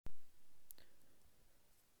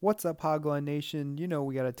What's up, Hogline Nation? You know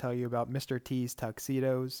we gotta tell you about Mr. T's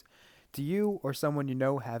Tuxedos. Do you or someone you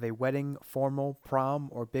know have a wedding, formal, prom,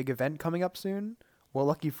 or big event coming up soon? Well,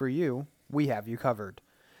 lucky for you, we have you covered.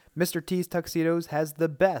 Mr. T's Tuxedos has the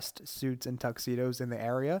best suits and tuxedos in the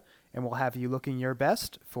area and will have you looking your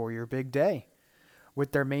best for your big day.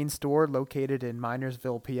 With their main store located in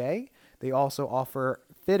Minersville, PA, they also offer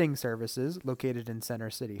fitting services located in Center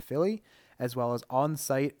City, Philly, as well as on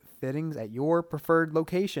site fittings at your preferred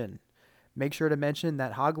location. Make sure to mention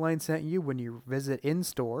that Hogline sent you when you visit in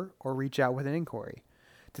store or reach out with an inquiry.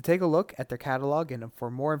 To take a look at their catalog and for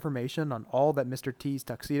more information on all that Mr. T's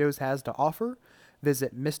Tuxedos has to offer,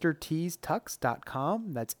 visit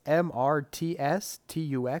mrtstux.com. That's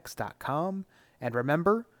MRTSTUX.com. And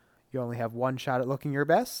remember, you only have one shot at looking your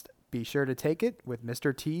best. Be sure to take it with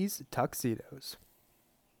Mr. T's Tuxedos.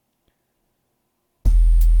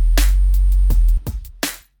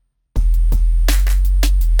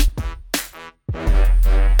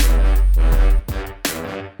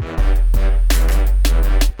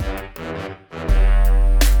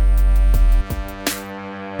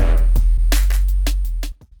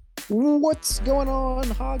 What's going on,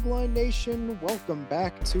 Hogline Nation? Welcome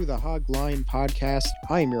back to the Hogline Podcast.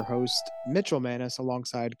 I am your host, Mitchell Manis,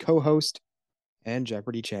 alongside co-host and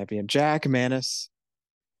Jeopardy champion, Jack Manis.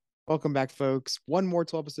 Welcome back, folks. One more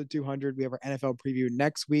till episode 200. We have our NFL preview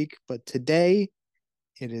next week, but today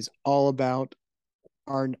it is all about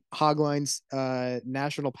our Hogline's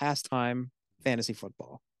national pastime, fantasy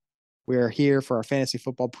football. We are here for our fantasy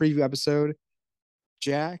football preview episode.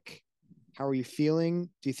 Jack, how are you feeling?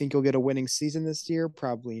 Do you think you'll get a winning season this year?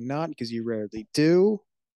 Probably not, because you rarely do.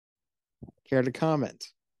 Care to comment?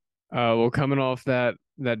 Well, coming off that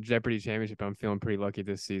Jeopardy championship, I'm feeling pretty lucky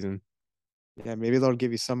this season. Yeah, maybe that'll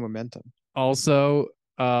give you some momentum. Also,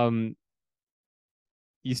 you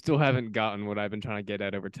still haven't gotten what I've been trying to get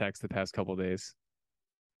at over text the past couple days.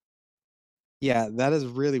 Yeah, that is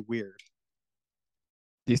really weird.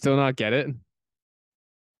 Do you still not get it?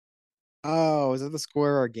 Oh, is that the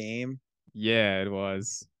score of our game? Yeah, it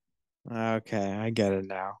was. Okay, I get it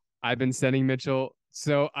now. I've been sending Mitchell.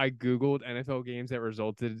 So I Googled NFL games that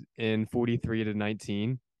resulted in 43 to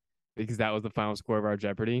 19 because that was the final score of our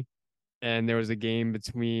Jeopardy. And there was a game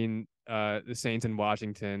between the Saints and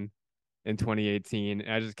Washington in 2018.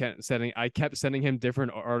 And I kept sending him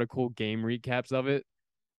different article game recaps of it,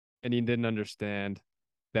 and he didn't understand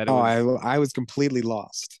that it Oh, I was. I was completely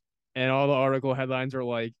lost. And all the article headlines are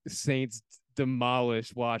like Saints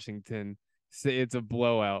demolish Washington. It's a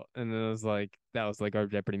blowout, and then it was like that was like our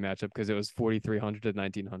Jeopardy matchup because it was 4,300 to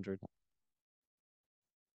 1,900.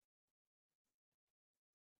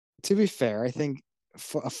 To be fair, I think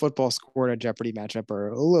a football score and a Jeopardy matchup are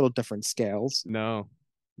a little different scales. No,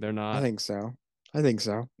 they're I not. think so. I think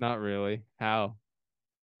so. Not really. How?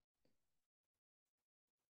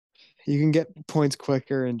 You can get points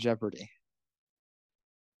quicker in Jeopardy.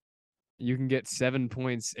 You can get 7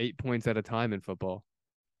 points, 8 points at a time in football,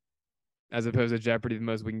 as opposed to Jeopardy. The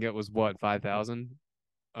most we can get was what, 5,000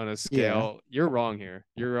 on a Yeah. scale. You're wrong here.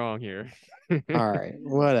 You're wrong here. All right.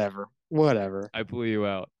 Whatever. Whatever. I blew you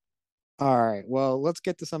out. All right. Well, let's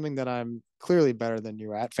get to something that I'm clearly better than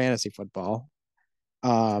you at, fantasy football.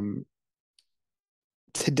 Um,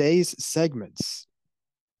 Today's segments.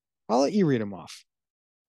 I'll let you read them off.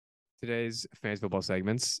 Today's fantasy football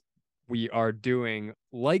segments, we are doing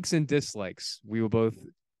likes and dislikes. We will both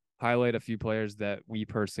highlight a few players that we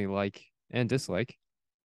personally like and dislike.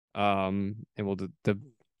 And we'll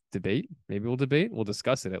debate. Maybe we'll debate. We'll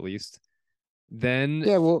discuss it at least. Then,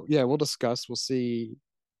 We'll discuss. We'll see.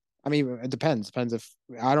 I mean, it depends. Depends if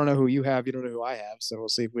I don't know who you have, you don't know who I have, so we'll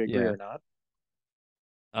see if we agree yeah. or not.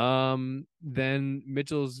 Then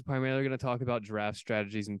Mitchell's primarily going to talk about draft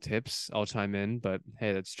strategies and tips. I'll chime in, but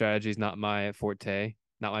hey, that strategy is not my forte,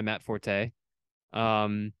 not my Matt forte.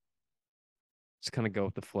 Um, just kind of go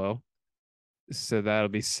with the flow. So that'll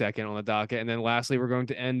be second on the docket. And then lastly, we're going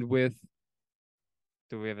to end with,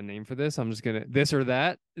 do we have a name for this? I'm just going to, this or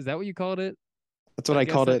that. Is that what you called it? That's what I I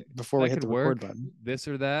guess called that it before we that hit could the record work. button. This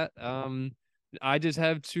or that. I just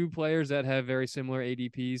have two players that have very similar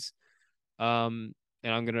ADPs. And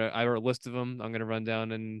I have a list of them. I'm gonna run down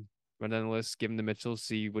the list, give him to Mitchell,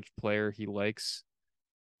 see which player he likes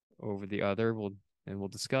over the other. We'll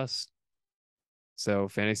discuss. So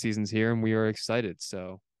fantasy season's here, and we are excited.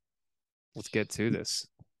 So let's get to this.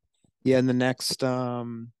 Yeah, in the next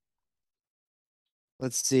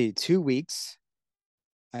let's see, 2 weeks,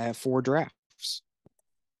 I have 4 drafts.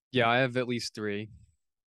 Yeah, I have at least three.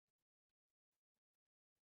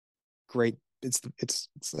 Great. It's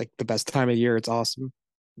like the best time of year. It's awesome.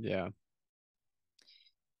 Yeah.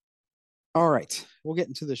 All right, we'll get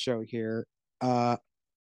into the show here. Uh,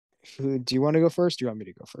 do you want to go first? Do you want me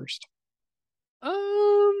to go first?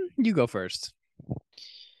 You go first.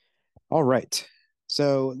 All right.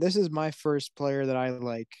 So this is my first player that I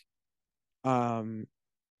like. Um,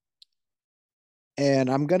 and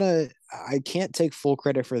I can't take full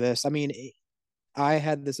credit for this. I mean, I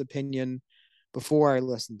had this opinion before I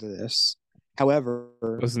listened to this. However,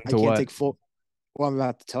 Listen I to can't what? take full, well, I'm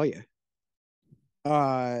about to tell you.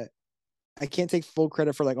 Uh, I can't take full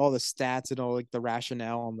credit for like all the stats and all like the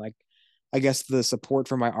rationale and like I guess the support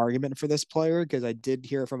for my argument for this player because I did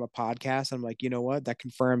hear it from a podcast. I'm like, you know what? That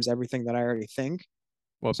confirms everything that I already think.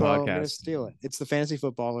 What So I'm gonna podcast? steal it. It's the Fantasy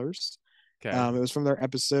Footballers. Okay. It was from their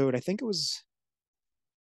episode. I think it was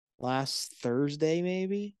last Thursday,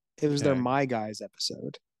 maybe. It was their Okay. My Guys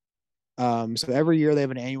episode. So every year they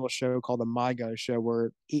have an annual show called the My Guys Show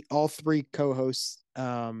where all three co-hosts,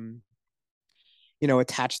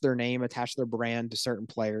 attach their name, attach their brand to certain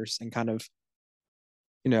players, and kind of,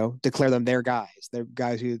 declare them their guys. They're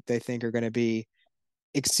guys who they think are going to be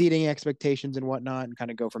exceeding expectations and whatnot, and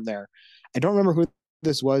kind of go from there. I don't remember who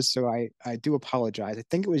this was, so I do apologize. I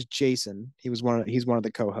think it was Jason. He's one of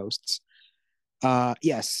the co-hosts.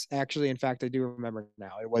 Yes, actually, in fact, I do remember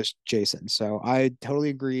now. It was Jason. So I totally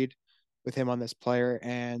agreed with him on this player.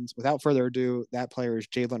 And without further ado, that player is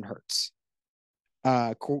Jalen Hurts.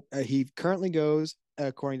 He currently goes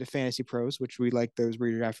according to Fantasy Pros, which we like those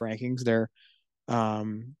redraft rankings.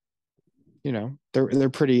 Um, they're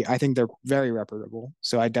pretty. I think they're very reputable.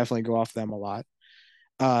 So I definitely go off them a lot.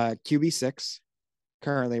 QB6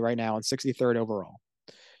 currently right now and 63rd overall.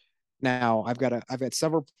 Now I've got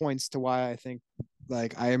several points to why I think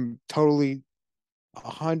like I am totally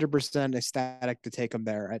 100% ecstatic to take him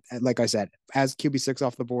there. Like I said, as QB6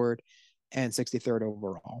 off the board and 63rd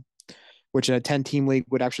overall, which in a 10 team league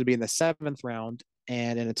would actually be in the seventh round,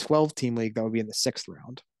 and in a 12 team league that would be in the sixth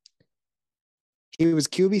round. He was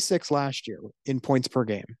QB6 last year in points per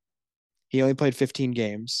game. He only played 15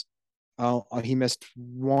 games. He missed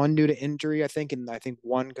one due to injury, I think, and I think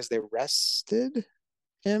one because they rested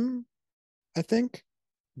him. I think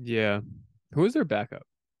Yeah. Who was their backup?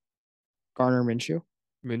 Garner Minshew.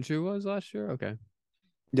 Minshew was last year? Okay.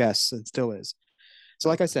 Yes, it still is. So,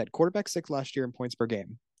 like I Okay. said, quarterback six last year in points per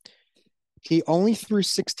game. He only threw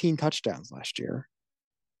 16 touchdowns last year,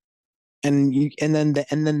 and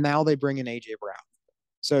then now they bring in AJ Brown.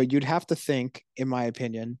 So you'd have to think, in my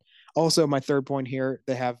opinion. Also, my third point here,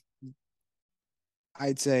 they have,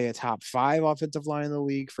 I'd say, a top five offensive line in the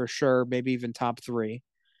league for sure, maybe even top three.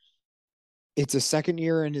 It's a second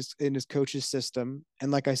year in his coach's system,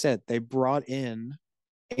 and like I said, they brought in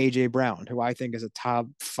AJ Brown, who I think is a top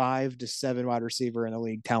 5 to 7 wide receiver in the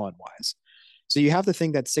league talent wise. So you have to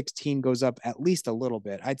think that 16 goes up at least a little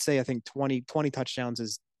bit. I'd say I think 20 touchdowns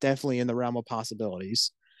is definitely in the realm of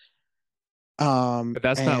possibilities. But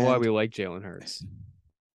that's not why And we like Jalen Hurts.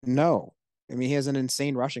 no, I mean, he has an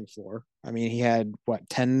insane rushing floor. I mean, he had what,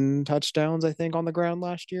 10 touchdowns, I think, on the ground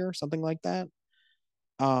last year, something like that.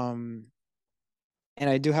 Um, and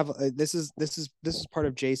I do have this is part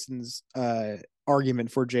of Jason's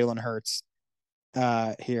argument for Jalen Hurts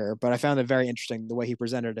here, but I found it very interesting the way he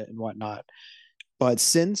presented it and whatnot. But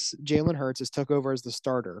since Jalen Hurts has took over as the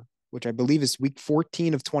starter, which I believe is week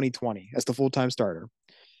 14 of 2020 as the full-time starter,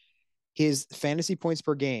 his fantasy points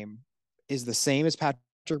per game is the same as Patrick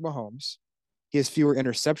Mahomes. He has fewer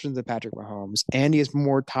interceptions than Patrick Mahomes, and he has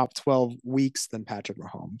more top 12 weeks than Patrick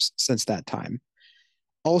Mahomes since that time.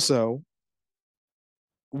 Also,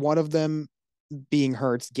 one of them being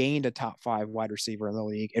Hurts gained a top five wide receiver in the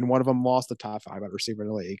league, and one of them lost the top five wide receiver in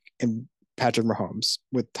the league, and Patrick Mahomes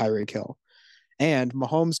with Tyreek Hill. And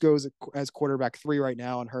Mahomes goes as quarterback three right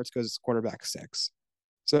now, and Hurts goes as quarterback six.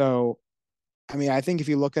 So, I mean, I think if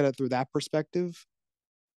you look at it through that perspective,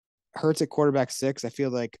 Hurts at quarterback six, I feel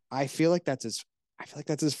like that's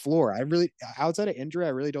his floor. I really, outside of injury, I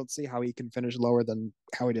really don't see how he can finish lower than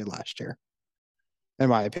how he did last year. In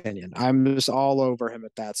my opinion, I'm just all over him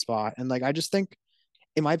at that spot, and like I just think,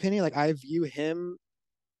 in my opinion, like I view him,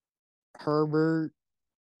 Herbert,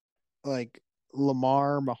 like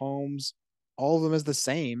Lamar, Mahomes, all of them as the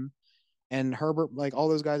same. And Herbert, like all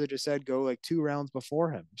those guys I just said, go like 2 rounds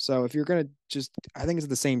before him. So if you're gonna just, I think it's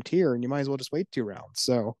the same tier, and you might as well just wait 2 rounds.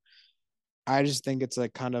 So I just think it's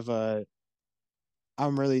like kind of a,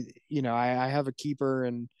 I'm really, I have a keeper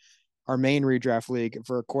in our main redraft league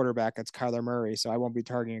for a quarterback. That's Kyler Murray, so I won't be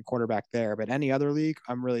targeting a quarterback there. But any other league,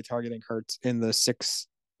 I'm really targeting Hurts in the sixth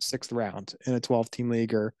round in a 12 team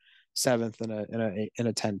league, or seventh in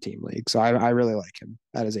a 10 team league. So I really like him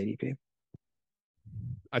at his ADP.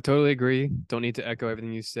 I totally agree. Don't need to echo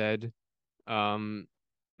everything you said. Um,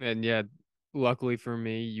 and yeah, luckily for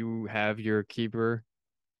me, you have your keeper.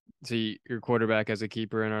 So your quarterback as a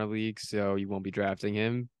keeper in our league, so you won't be drafting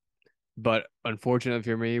him. But unfortunately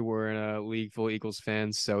for me, we're in a league full of Eagles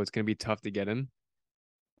fans, so it's gonna be tough to get him.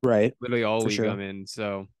 Right, Literally all for league sure. I'm in,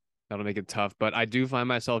 so that'll make it tough. But I do find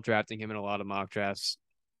myself drafting him in a lot of mock drafts.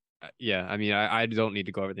 Yeah, I mean, I don't need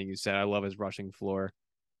to go everything you said. I love his rushing floor.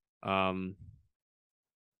 Um,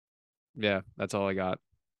 yeah, that's all I got.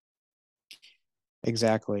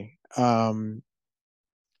 Exactly.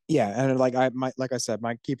 Yeah, and like I said,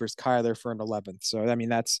 my keeper's Kyler for an 11th. So I mean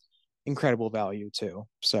that's incredible value too.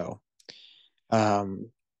 So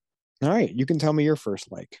um all right, you can tell me your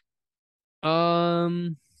first like.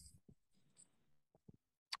 Um,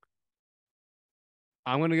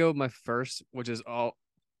 I'm gonna go with my first, which is all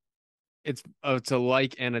it's a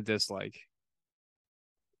like and a dislike.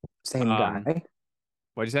 Same Um, guy.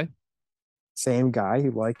 what'd you say? Same guy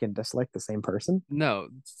you like and dislike the same person? No,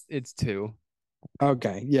 it's two.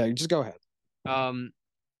 Okay, yeah, just go ahead. Um,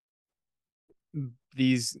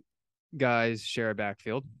 these guys share a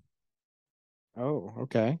backfield. Oh,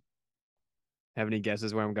 okay. Have any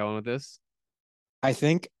guesses where I'm going with this? I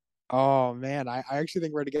think, oh man, I actually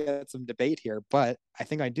think we're gonna get some debate here, but I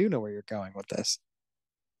think I do know where you're going with this.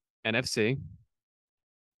 NFC.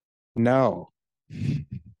 No.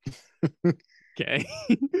 Okay.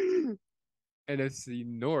 NFC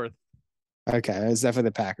North. Okay, it's definitely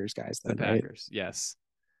the Packers guys The then, right? Packers. Yes.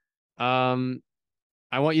 Um,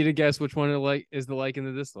 I want you to guess which one is the like and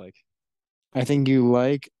the dislike. I think you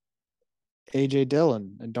like AJ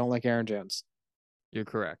Dillon and don't like Aaron Jones. You're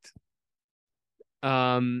correct.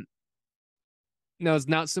 Um, no, it's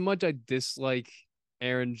not so much I dislike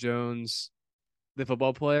Aaron Jones, the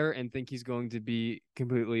football player, and think he's going to be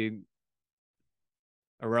completely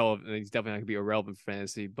irrelevant. He's definitely not going to be irrelevant for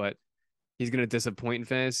fantasy, but he's going to disappoint in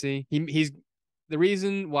fantasy. He's the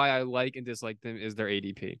reason why I like and dislike them is their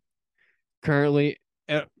ADP. Currently,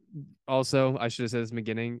 uh, also I should have said this in the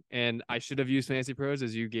beginning, and I should have used Fantasy Pros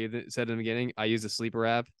as you said in the beginning. I used a sleeper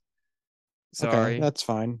app. Okay, Sorry, that's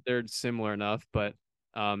fine. they're similar enough, but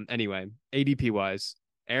anyway, ADP wise,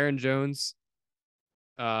 Aaron Jones,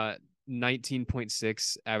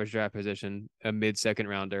 19.6 average draft position, a mid second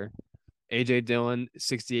rounder. AJ Dillon,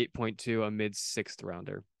 68.2, a mid sixth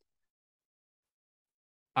rounder.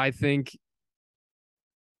 I think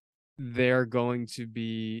they're going to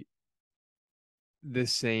be the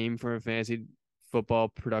same from a fantasy football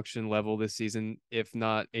production level this season, if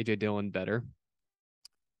not AJ Dillon better.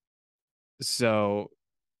 So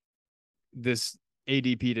this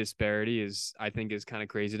ADP disparity I think, is kind of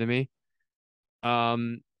crazy to me.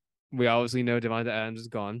 Um, we obviously know Devonta Adams is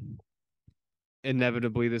gone.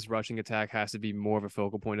 Inevitably, this rushing attack has to be more of a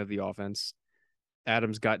focal point of the offense.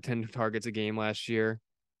 Adams got 10 targets a game last year.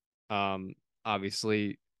 Um,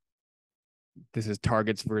 obviously, this is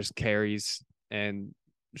targets versus carries and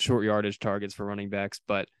short yardage targets for running backs,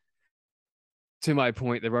 but to my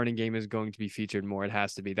point, the running game is going to be featured more. It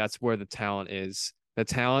has to be. That's where the talent is. The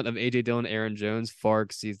talent of AJ Dillon, Aaron Jones far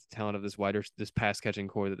exceeds the talent of this pass catching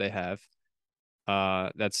core that they have.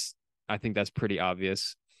 That's I think that's pretty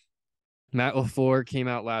obvious. Matt LaFleur came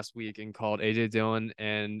out last week and called AJ Dillon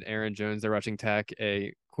and Aaron Jones, their rushing tech,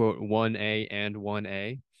 a quote 1A and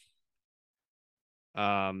 1A.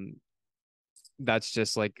 Um, that's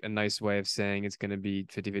just like a nice way of saying it's going to be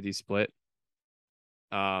 50-50 split.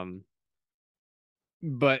 Um,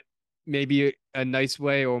 but maybe a nice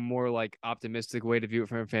way or more like optimistic way to view it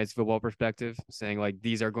from a fantasy football perspective, saying like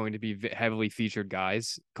these are going to be heavily featured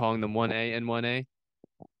guys, calling them 1A and 1A.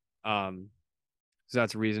 Um, so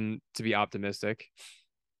that's a reason to be optimistic.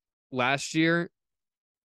 Last year,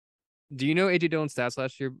 do you know AJ Dillon's stats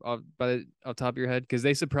last year off top of your head? Because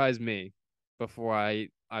they surprised me before I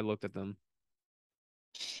looked at them.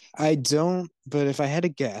 I don't, but if I had to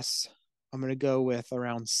guess, I'm gonna go with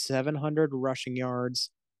around 700 rushing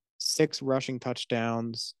yards, six rushing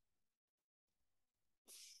touchdowns,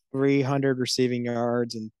 300 receiving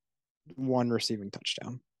yards, and one receiving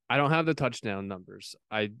touchdown. I don't have the touchdown numbers.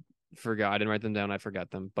 I forgot. I didn't write them down. I forgot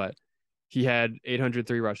them. But he had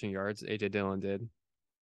 803 rushing yards. AJ Dillon did,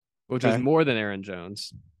 which was Okay. more than Aaron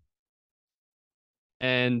Jones.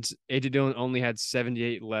 And AJ Dillon only had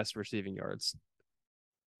 78 less receiving yards.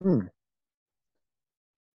 Hmm.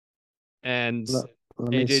 And Let, let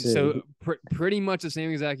me AJ, so see. pretty much the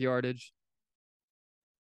same exact yardage.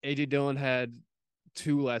 AJ Dillon had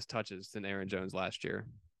two less touches than Aaron Jones last year.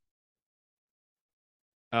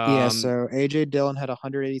 Yeah, Um, so AJ Dillon had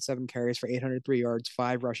 187 carries for 803 yards,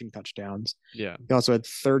 five rushing touchdowns. yeah, He also had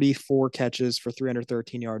 34 catches for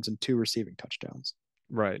 313 yards and two receiving touchdowns.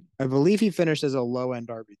 right, I believe he finished as a low end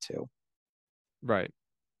RB2. right.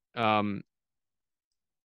 Um,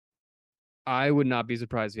 I would not be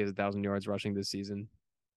surprised if he has 1,000 yards rushing this season,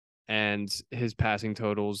 and his passing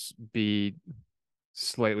totals be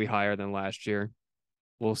slightly higher than last year.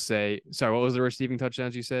 We'll say, sorry, what was the receiving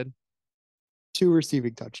touchdowns you said? 2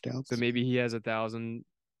 receiving So touchdowns. maybe he has 1,000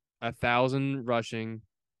 rushing,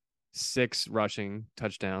 6 rushing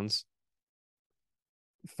touchdowns,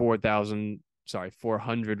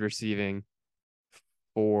 400 receiving,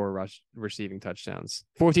 receiving touchdowns,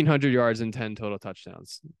 1,400 yards and 10 total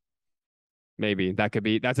touchdowns. Maybe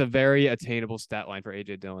that's a very attainable stat line for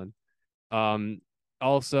AJ Dillon.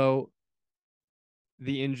 Also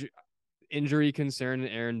the injury concern in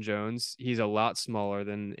Aaron Jones, he's a lot smaller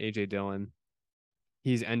than AJ Dillon.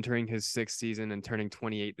 He's entering his 6th season and turning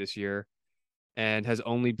 28 this year, and has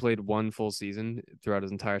only played one full season throughout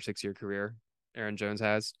his entire 6-year career. Aaron Jones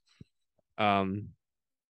has. Um,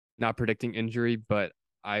 Not predicting injury, but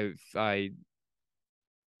I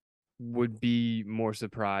would be more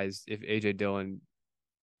surprised if AJ Dillon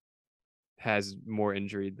has more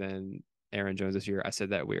injury than Aaron Jones this year. I said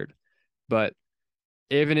that weird, but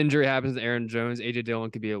if an injury happens to Aaron Jones, AJ Dillon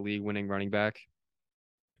could be a league-winning running back.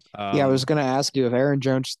 Yeah, I was Um, going to ask you if Aaron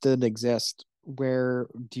Jones didn't exist, where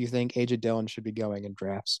do you think AJ Dillon should be going in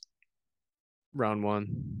drafts? Round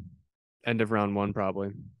one, end of round one, probably.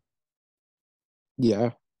 Yeah.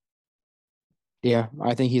 Yeah,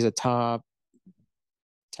 I think he's a top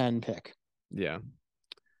 10 pick. Yeah.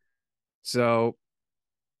 So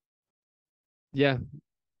yeah,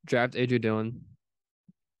 draft AJ Dillon.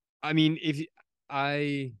 I mean,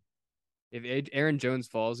 I if Aaron Jones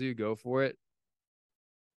falls you, go for it.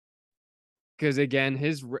 Because again,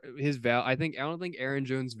 his val, I don't think Aaron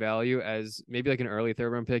Jones' value as maybe like an early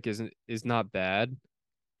third round pick is not bad.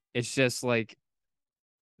 It's just like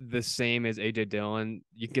the same as AJ Dillon.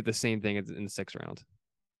 You can get the same thing in the 6th round,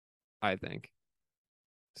 I think.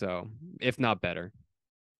 So if not better.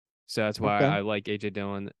 So that's why Okay. I like AJ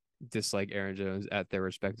Dillon, dislike Aaron Jones at their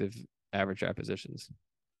respective average draft positions.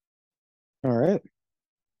 All right.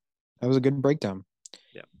 That was a good breakdown.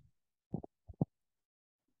 Yeah.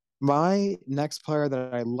 My next player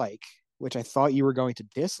that I like, which I thought you were going to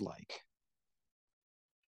dislike,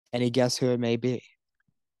 any guess who it may be?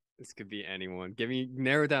 This could be anyone. Give me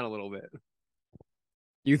narrow it down a little bit.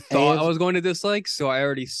 You thought I AF was going to dislike, so I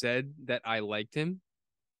already said that I liked him.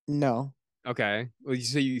 no, Okay. Well,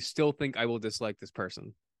 so you still think I will dislike this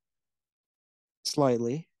person?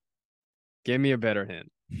 slightly. Give me a better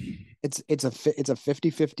hint. It's a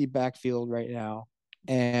 50-50 backfield right now.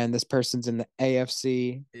 And this person's in the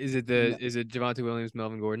AFC. Is it Javonte Williams,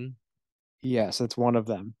 Melvin Gordon? Yes, it's one of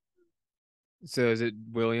them. So is it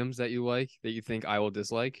Williams that you like that you think I will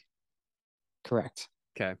dislike? Correct.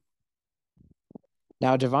 Okay.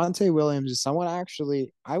 Now, Javonte Williams is someone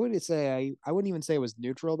actually, I would say, I wouldn't even say I was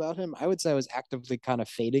neutral about him. I would say I was actively kind of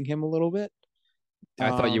fading him a little bit. I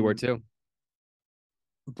thought you were Um, too.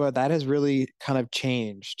 but that has really kind of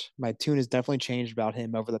changed. My tune has definitely changed about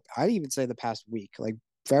him over I'd even say the past week, like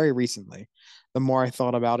very recently. The more I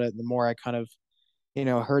thought about it, the more I kind of,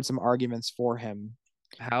 heard some arguments for him.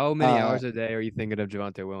 How many Uh, hours a day are you thinking of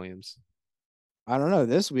Javonte Williams? I don't know.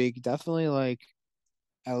 This week, definitely like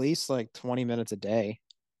at least like 20 minutes a day.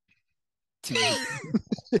 All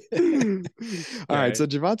right, Okay. so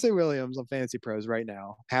Javonte Williams on Fantasy Pros right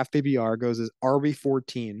now, half PPR goes as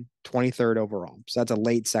RB14, 23rd overall. So that's a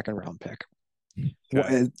late second round pick.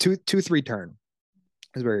 Okay. 2-3 turn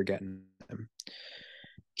is where you're getting him.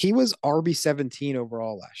 He was RB17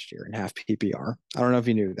 overall last year in half PPR. I don't know if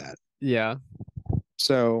you knew that. Yeah.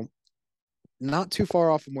 So not too far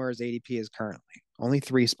off from where his ADP is currently, only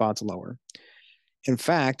 3 spots lower. In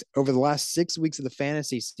fact, over the last 6 weeks of the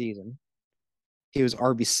fantasy season, he was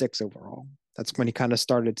RB6 overall. That's when he kind of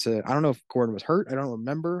started to. I don't know if Gordon was hurt. I don't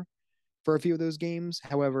remember for a few of those games.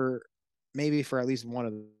 However, maybe for at least one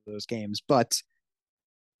of those games. But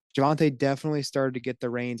Javonte definitely started to get the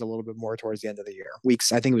reins a little bit more towards the end of the year.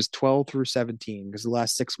 Weeks, I think it was 12 through 17 because the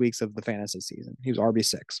last 6 weeks of the fantasy season, he was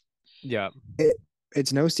RB6. Yeah. It,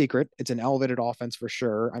 it's no secret. It's an elevated offense for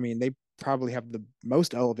sure. I mean, they probably have the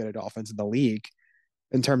most elevated offense in the league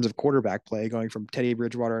in terms of quarterback play, going from Teddy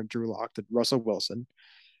Bridgewater and Drew Lock to Russell Wilson.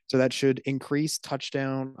 So that should increase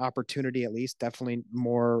touchdown opportunity at least. Definitely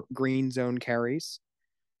more green zone carries.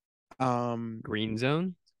 Um, Green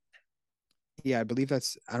zone? yeah, I believe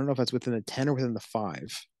that's. I don't know if that's within the 10 or within the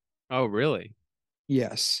 5. Oh, really?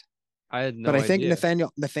 Yes, I had but no I think idea.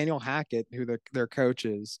 Nathaniel Hackett, who their coach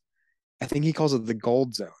is, I think he calls it the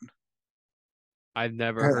gold zone. I've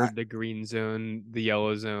never Or, heard the green zone, the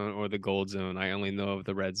yellow zone, or the gold zone. I only know of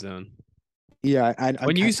the red zone. yeah,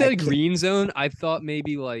 When you I said can't. green zone, I thought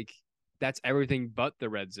maybe like that's everything but the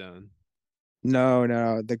red zone. No,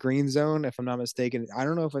 no, the green zone, if I'm not mistaken, I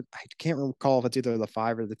don't know if I can't recall if it's either the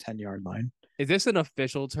 5 or the 10-yard line. Is this an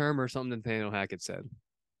official term or something Nathaniel Hackett said?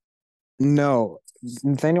 No,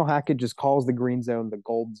 Nathaniel Hackett just calls the green zone the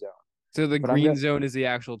gold zone. So the But I'm gonna green zone is the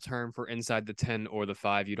actual term for inside the 10 or the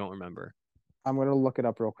 5. You don't remember. I'm gonna look it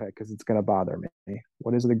up real quick because it's gonna bother me.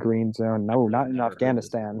 What is the green zone? No, I've not in never heard this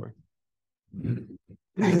Afghanistan. before.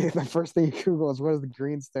 The first thing you Google is what is the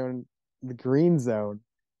green zone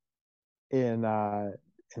in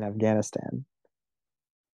Afghanistan.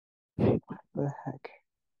 What the heck?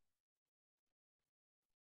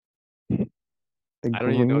 The I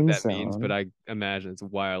don't even know what green that means, but zone. I imagine it's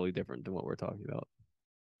wildly different than what we're talking about.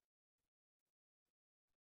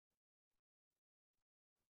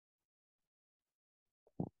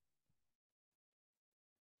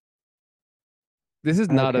 This is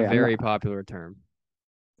not a Okay, I'm very not. popular term.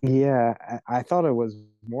 Yeah, I thought it was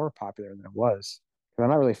more popular than it was. 'Cause I'm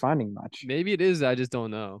not really finding much. Maybe it is. I just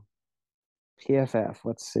don't know. PFF.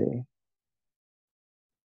 Let's see.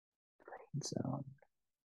 Zone.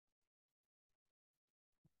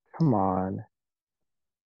 Come on.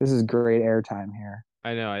 This is great airtime here.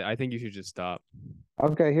 I know. I think you should just stop.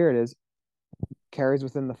 Okay, here it is. Carries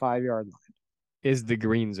within the 5-yard line. Is the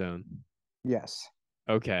green zone. Yes.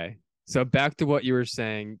 Okay. So back to what you were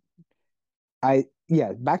saying.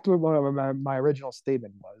 Yeah, back to what my original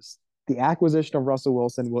statement was. The acquisition of Russell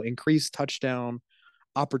Wilson will increase touchdown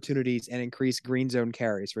opportunities and increase green zone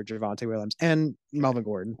carries for Javonte Williams and Okay. Melvin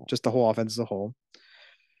Gordon, just the whole offense as a whole.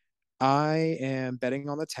 I am betting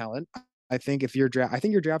on the talent. I think you're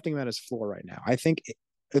drafting him at his floor right now. I think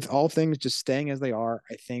with all things just staying as they are,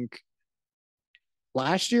 I think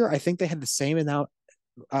last year I think they had the same amount.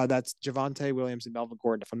 That's Javonte Williams and Melvin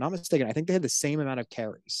Gordon. If I'm not mistaken, I think they had the same amount of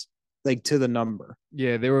carries, like to the number.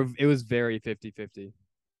 Yeah, they were. It was very 50-50.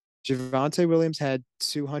 Javonte Williams had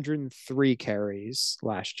 203 carries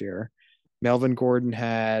last year. Melvin Gordon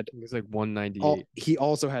had It was like 198. he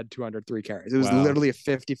also had 203 carries. It was Wow. literally a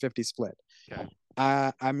 50-50 split. Okay.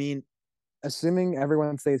 I mean, assuming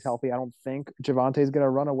everyone stays healthy, I don't think Javante's going to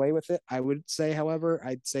run away with it. I would say, however,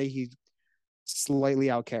 I'd say he slightly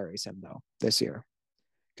outcarries him though this year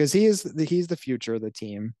because he's the future of the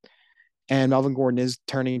team. And Melvin Gordon is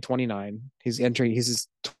turning 29. He's his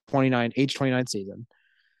 29 season.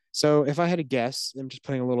 So if I had to guess, I'm just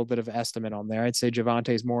putting a little bit of estimate on there. I'd say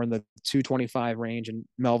Javante's more in the 225 range and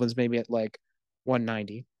Melvin's maybe at like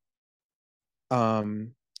 190.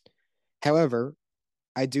 Um, However,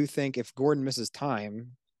 I do think if Gordon misses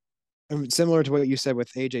time, similar to what you said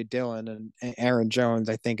with AJ Dillon and Aaron Jones,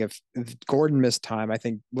 I think if Gordon missed time, I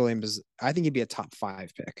think he'd be a top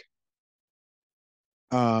 5 pick.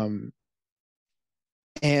 Um,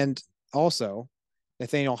 and also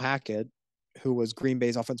Nathaniel Hackett, who was Green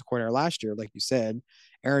Bay's offensive coordinator last year, like you said,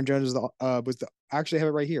 Aaron Jones was the actually I have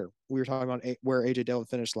it right here. We were talking about where AJ Dillon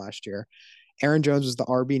finished last year. Aaron Jones was the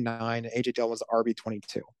RB9 and AJ Dillon was the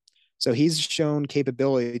RB22. So he's shown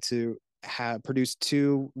capability to have produce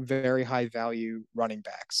two very high value running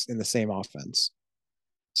backs in the same offense.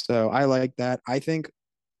 So I like that. I think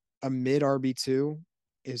a mid RB2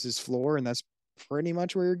 is his floor, and that's pretty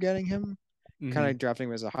much where you're getting him. Kind Hmm. of drafting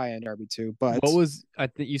him as a high end RB2, What but was I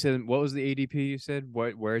think you said? What was the ADP you said?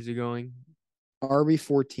 Where is he going? RB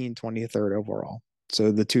 14, 23rd overall.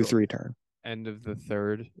 So the 2-3 turn. End of the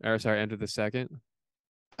third, or sorry, end of the second.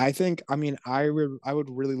 I mean, I would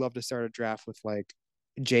really love to start a draft with like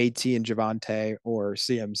JT and Javante or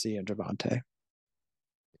CMC and Javante.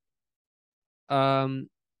 Um,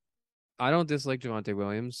 I don't dislike Javonte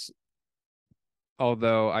Williams,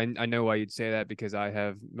 although I know why you'd say that because I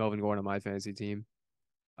have Melvin Gordon on my fantasy team.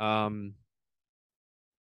 Um,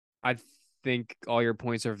 I think all your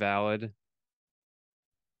points are valid.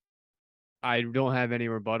 I don't have any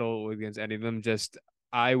rebuttal against any of them. Just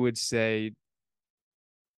I would say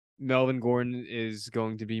Melvin Gordon is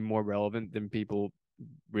going to be more relevant than people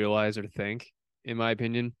realize or think, in my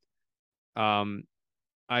opinion. Um,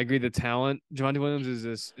 I agree. The talent, Javonte Williams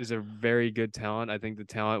is a very good talent. I think the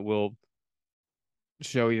talent will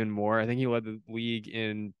show even more. I think he led the league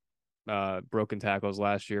in broken tackles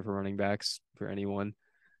last year for running backs for anyone.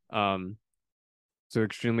 Um, so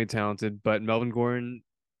extremely talented. But Melvin Gordon,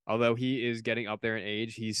 although he is getting up there in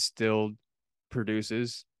age, he still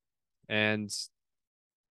produces, and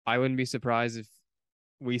I wouldn't be surprised if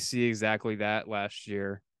we see exactly that last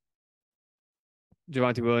year.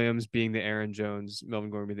 Javonte Williams being the Aaron Jones, Melvin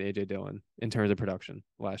Gordon being the AJ Dillon in terms of production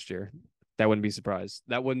last year. That wouldn't be surprised.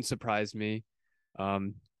 That wouldn't surprise me.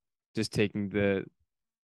 Um, just taking the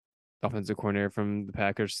offensive coordinator from the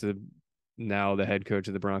Packers to now the head coach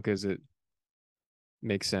of the Broncos, it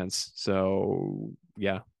makes sense. So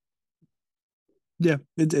yeah, Yeah,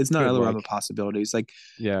 it's not out could of the realm of like. possibilities. Like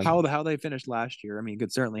Yeah. how they finished last year. I mean, it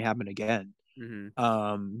could certainly happen again. Hmm.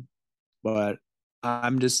 Um, but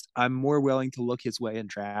I'm more willing to look his way in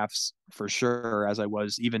drafts for sure as I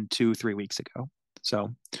was even 2 3 weeks ago.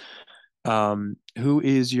 So, who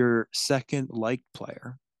is your second liked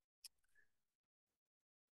player?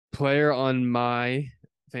 Player on my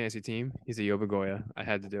fantasy team, he's a Yobagoya. I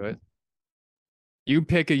had to do it. You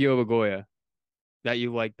pick a Yobagoya that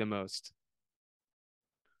you like the most.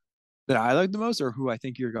 That I like the most, or who I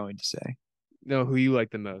think you're going to say? No, who you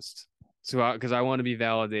like the most. So, because I want to be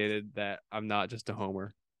validated that I'm not just a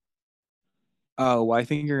homer. Oh, well, I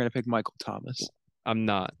think you're going to pick Michael Thomas. I'm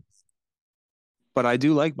not. But I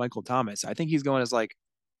do like Michael Thomas. I think he's going as like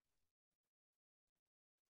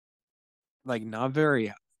not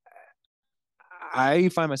very. I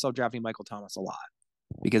find myself drafting Michael Thomas a lot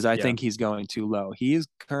because I Yeah. think he's going too low. He is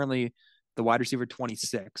currently the wide receiver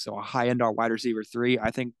 26, so a high end wide receiver 3.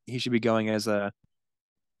 I think he should be going as a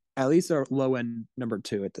at least a low end number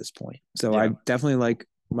 2 at this point. So I Yeah. definitely like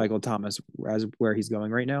Michael Thomas as where he's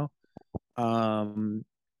going right now. Um,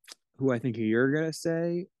 who I think you're gonna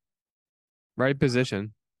say? Right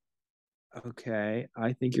position. Okay,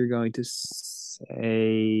 I think you're going to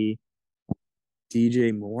say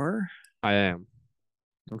DJ Moore. I am.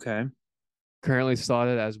 Okay, Currently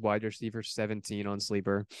slotted as wide receiver 17 on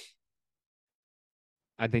Sleeper.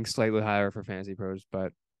 I think slightly higher for Fantasy Pros,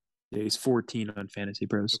 but yeah, he's 14 on Fantasy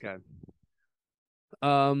Pros. okay.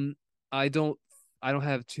 Um, I don't I don't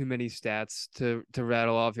have too many stats to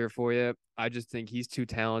rattle off here for you. I just think he's too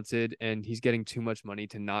talented and he's getting too much money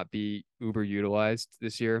to not be uber utilized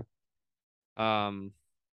this year. Um,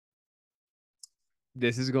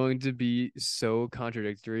 this is going to be so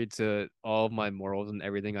contradictory to all of my morals and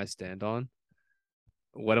everything I stand on.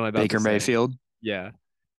 What am I about to Baker say? Mayfield. Yeah.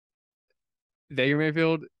 Baker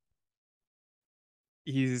Mayfield,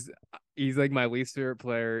 he's he's like my least favorite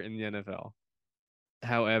player in the NFL.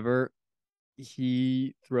 However,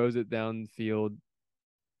 he throws it down the field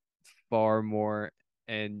far more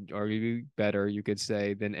and arguably better, you could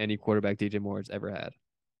say, than any quarterback DJ Moore has ever had.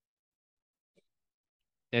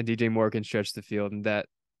 And DJ Moore can stretch the field, and that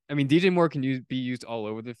I mean DJ Moore can be used all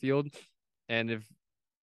over the field, and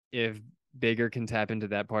if Baker can tap into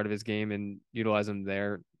that part of his game and utilize him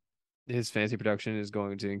there, his fantasy production is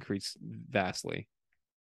going to increase vastly.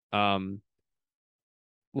 Um,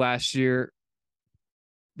 last year,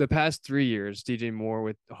 the past 3 years, DJ Moore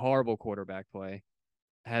with horrible quarterback play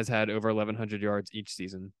has had over 1,100 yards each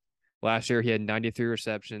season. Last year, he had 93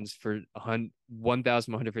 receptions for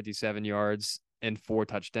 1,157 yards and 4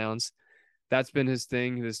 touchdowns. That's been his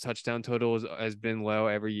thing. His touchdown total has been low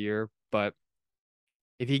every year, but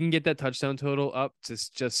if he can get that touchdown total up to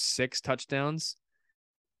just 6 touchdowns,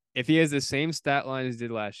 if he has the same stat line as he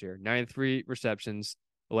did last year, 93 receptions,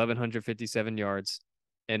 1,157 yards,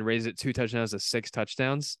 and raise it 2 touchdowns to 6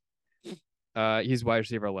 touchdowns, he's wide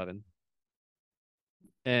receiver 11.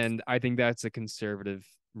 And I think that's a conservative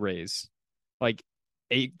raise. Like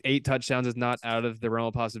eight touchdowns is not out of the realm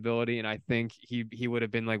of possibility, and I think he would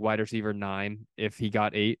have been like wide receiver 9 if he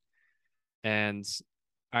got 8. And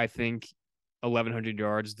I think 1,100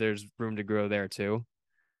 yards, there's room to grow there too.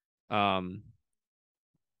 Um,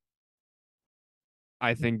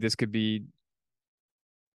 I think this could be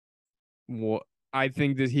what I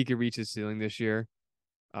think that he could reach his ceiling this year.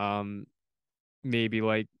 Um, maybe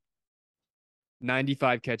like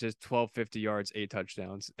 95 catches, 1,250 yards, 8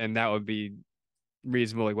 touchdowns, and that would be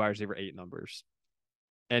reasonable like wide receiver 8 numbers.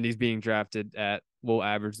 And he's being drafted at we'll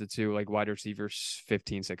average the two like wide receivers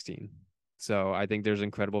 15, 16. So I think there's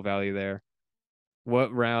incredible value there.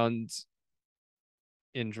 What round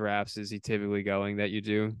in drafts is he typically going that you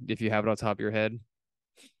do if you have it on top of your head?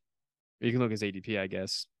 You can look his ADP, I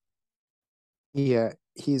guess. Yeah,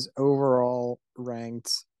 he's overall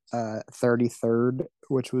ranked 33rd,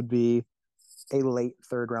 which would be a late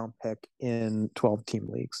third round pick in 12 team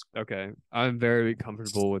leagues. Okay. I'm very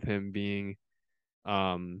comfortable with him being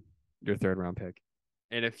um your third round pick.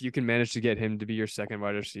 And if you can manage to get him to be your second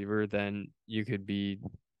wide receiver, then you could be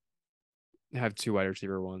have 2 wide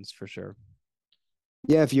receiver 1s for sure.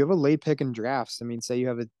 Yeah, if you have a late pick in drafts, I mean, say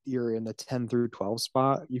you're in the 10 through 12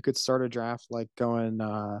 spot, you could start a draft like going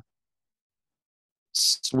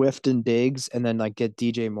Swift and Diggs and then like get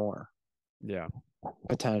DJ Moore Yeah.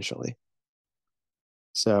 potentially.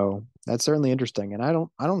 So that's certainly interesting, and I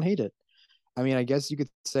don't hate it. I mean, I guess you could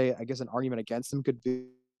say I guess an argument against him could be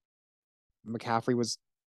McCaffrey was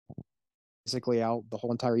basically out the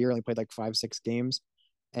whole entire year, only played like 5 6 games,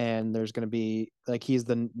 and there's going to be like he's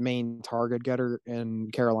the main target getter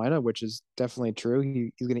in Carolina, which is definitely true.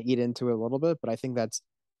 He's going to eat into it a little bit, but I think that's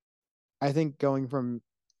I think going from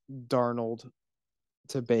Darnold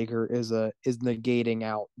to Baker is negating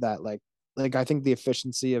out that like I think the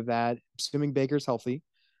efficiency of that, assuming Baker's healthy,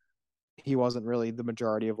 he wasn't really the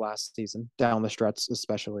majority of last season down the stretch,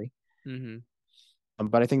 especially. Mm-hmm.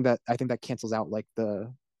 But I think that cancels out like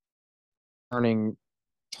the earning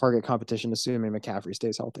target competition, assuming McCaffrey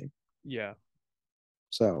stays healthy. Yeah.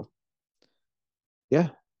 So yeah,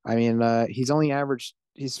 I mean,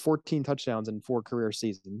 he's 14 touchdowns in 4 career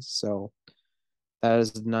seasons, so that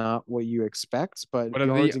is not what you expect. But What are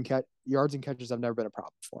the yards and catches have never been a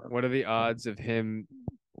problem for him. what are the odds of him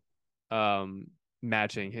um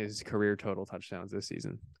matching his career total touchdowns this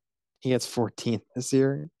season? He gets 14 this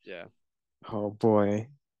year. Yeah. Oh boy,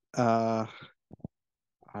 uh,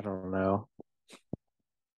 I don't know,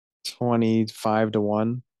 25 to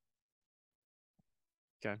 1.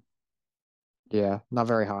 Okay. Yeah, not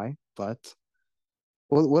very high, but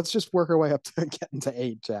well, let's just work our way up to getting to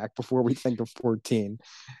 8, Jack, before we think of 14.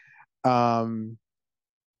 Um,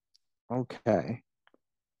 okay.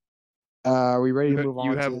 Are we ready to move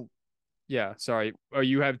You on have to? yeah, sorry. Oh,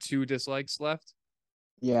 you have 2 dislikes left?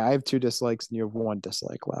 Yeah, I have 2 dislikes and you have 1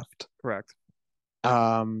 dislike left. Correct.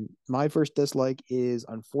 My first dislike is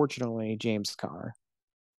unfortunately James Conner.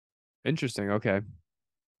 Interesting. Okay.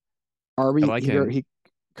 I RB like he him. he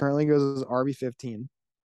currently goes as RB 15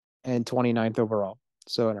 and 29th overall,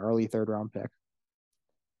 so an early third round pick,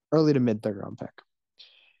 early to mid third round pick.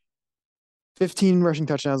 15 rushing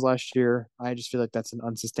touchdowns last year. I just feel like that's an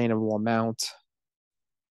unsustainable amount.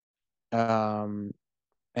 Um,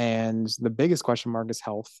 and the biggest question mark is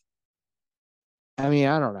health. I mean,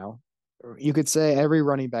 I don't know. You could say every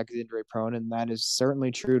running back is injury prone, and that is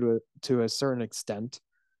certainly true to a certain extent.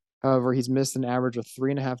 However, he's missed an average of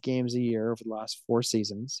 3.5 games a year over the last 4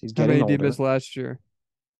 seasons. He's How getting many did you older. miss last year?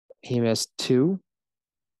 He missed 2,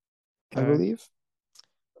 I Okay. believe.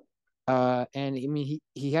 And I mean,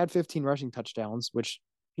 he had 15 rushing touchdowns, which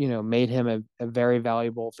made him a very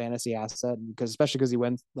valuable fantasy asset because especially because he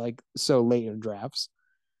went like so late in drafts.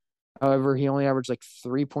 However, he only averaged like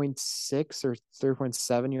 3.6 or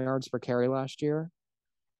 3.7 yards per carry last year.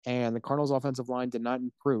 And the Cardinals' offensive line did not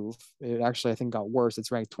improve. It actually, I think, got worse.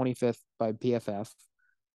 It's ranked 25th by PFF.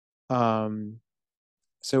 Um,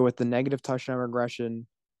 so with the negative touchdown regression,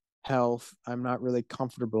 health, I'm not really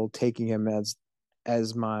comfortable taking him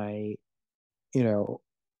as my, you know,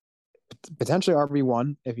 potentially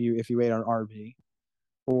RB1 if you wait on RB,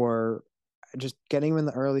 or just getting him in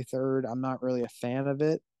the early third. I'm not really a fan of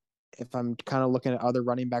it. If I'm kind of looking at other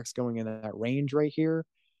running backs going in that range right here,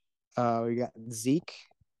 we got Zeke,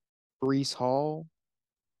 Brees Hall,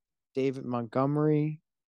 David Montgomery,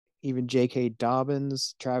 even J.K.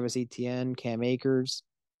 Dobbins, Travis Etienne, Cam Akers.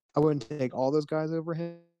 I wouldn't take all those guys over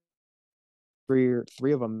him.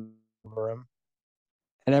 Three of them over him,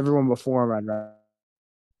 and everyone before him,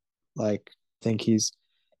 like think he's,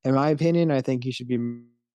 in my opinion, I think he should be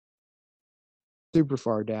super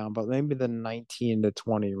far down, but maybe the 19 to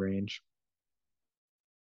 20 range.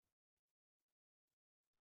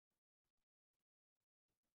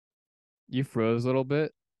 You froze a little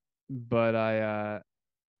bit, but I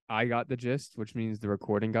got the gist, which means the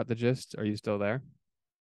recording got the gist. Are you still there?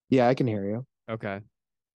 Yeah, I can hear you. Okay.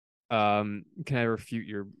 Can I refute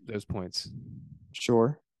your those points?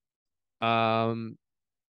 Sure. Um,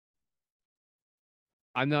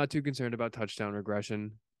 I'm not too concerned about touchdown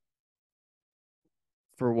regression.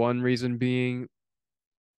 For one reason being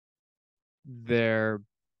their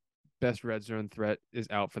best red zone threat is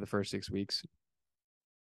out for the first 6 weeks.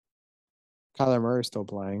 Kyler Murray's still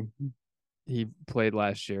playing. He played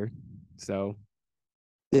last year, so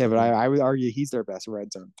Yeah, but he I would argue he's their best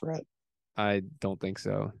red zone threat. I don't think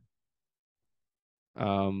so.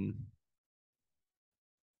 Um,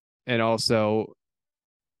 and also,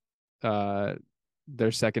 uh,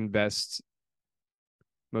 their second best,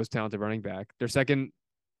 most talented running back. Their second,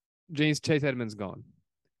 James Chase Edmonds gone,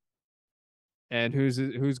 and who's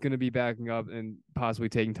going to be backing up and possibly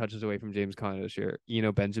taking touches away from James Conner this year?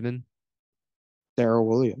 Benjamin Darrell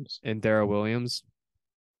Williams. and Darrell Williams.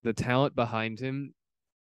 The talent behind him,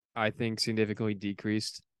 I think, significantly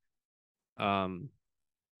decreased. Um,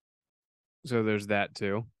 so there's that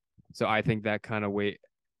too. So I think that kind of weight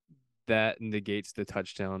that negates the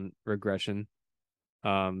touchdown regression.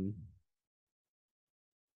 Um,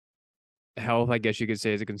 Health, I guess you could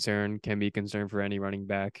say, is a concern, can be a concern for any running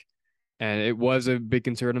back. And it was a big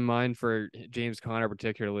concern of mine for James Conner,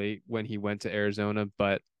 particularly when he went to Arizona.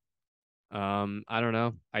 But I don't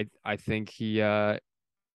know. I think he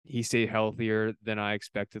stayed healthier than I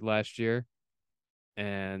expected last year.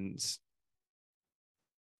 And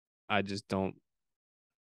I just don't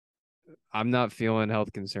I'm not feeling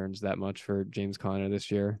health concerns that much for James Conner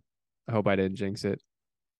this year. I hope I didn't jinx it.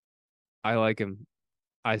 I like him.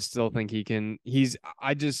 I still think he can.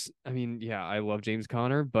 I mean, yeah, I love James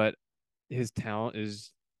Conner, but his talent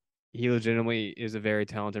is, he legitimately is a very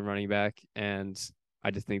talented running back. And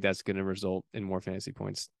I just think that's going to result in more fantasy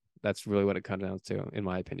points. That's really what it comes down to, in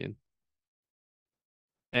my opinion.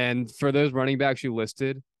 And for those running backs you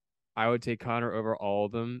listed, I would take Connor over all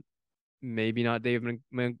of them. Maybe not David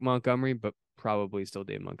Montgomery, but probably still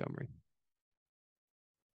David Montgomery.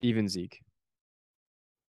 Even Zeke.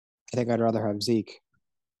 I think I'd rather have Zeke.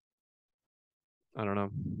 I don't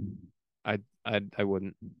know. I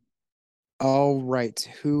wouldn't. All right.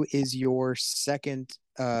 Who is your second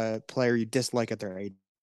player you dislike at their age?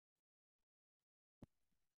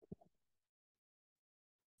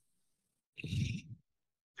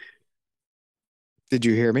 Did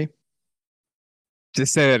you hear me?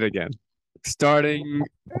 Just say that again. Starting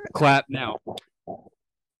clap now.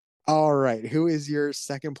 All right. Who is your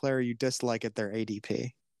second player you dislike at their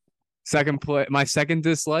ADP? Second play. My second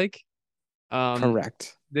dislike.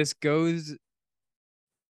 Correct. This goes.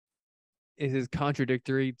 It is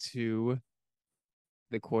contradictory to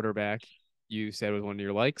the quarterback you said was one of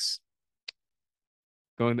your likes.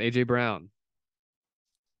 Going to AJ Brown.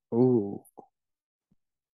 Ooh.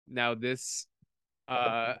 Now this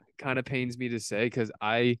kind of pains me to say because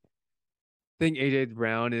I think AJ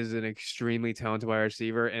Brown is an extremely talented wide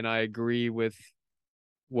receiver, and I agree with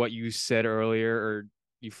what you said earlier, or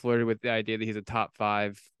you flirted with the idea that he's a top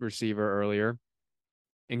 5 receiver earlier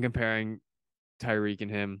in comparing Tyreek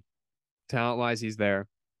and him. Talent wise, he's there.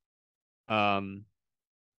 Um,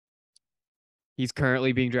 he's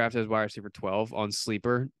currently being drafted as wide receiver 12 on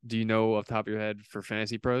Sleeper. Do you know off the top of your head for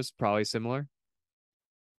Fantasy Pros? Probably similar.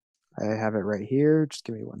 I have it right here. Just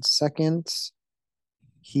give me 1 second.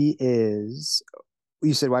 He is,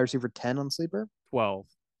 you said wide receiver 10 on Sleeper? 12.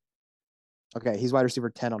 Okay, he's wide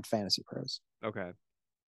receiver 10 on Fantasy Pros. Okay.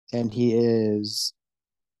 And he is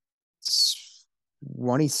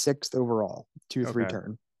 26th overall, 2-3 Okay.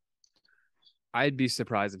 turn. I'd be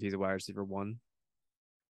surprised if he's a wide receiver 1.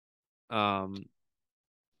 Um,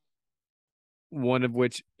 one of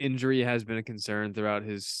which injury has been a concern throughout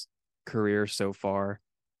his career so far.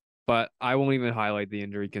 But I won't even highlight the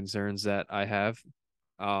injury concerns that I have.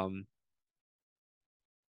 Um,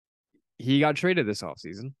 he got traded this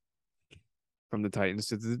offseason from the Titans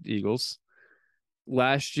to the Eagles.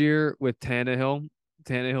 Last year with Tannehill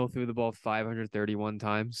threw the ball 531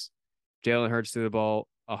 times. Jalen Hurts threw the ball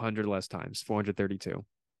 100 less times, 432.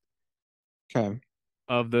 Okay.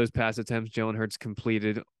 Of those pass attempts, Jalen Hurts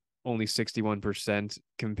completed only 61%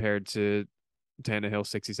 compared to Tannehill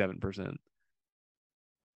 67%.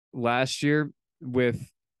 Last year with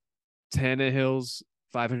Tannehill's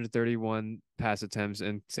 531 pass attempts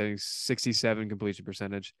and 67 completion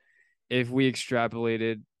percentage, if we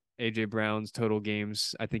extrapolated AJ Brown's total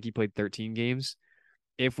games, I think he played 13 games.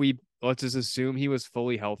 If we let's just assume he was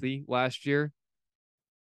fully healthy last year,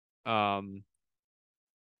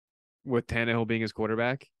 with Tannehill being his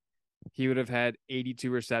quarterback, he would have had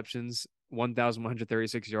 82 receptions,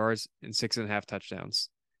 1,136 yards, and 6.5 touchdowns.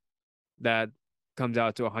 That comes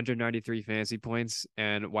out to 193 fantasy points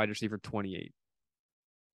and wide receiver 28.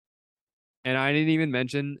 And I didn't even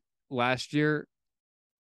mention last year,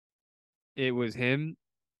 it was him,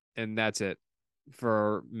 and that's it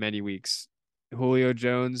for many weeks. Julio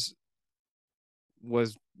Jones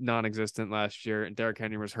was non-existent last year, and Derrick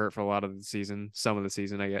Henry was hurt for a lot of the season. Some of the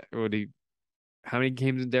season, I get. How many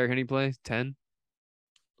games did Derrick Henry play? 10? I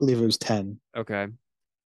believe it was 10. Okay.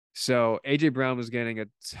 So AJ Brown was getting a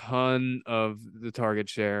ton of the target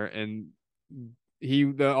share, and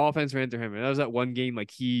the offense ran through him. And that was that one game, like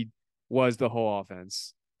he was the whole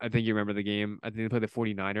offense. I think you remember the game. I think they played the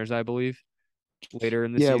 49ers, I believe, later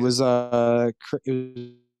in the Yeah, season. it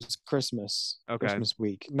was Christmas. Okay. Christmas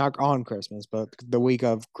week. Not on Christmas, but the week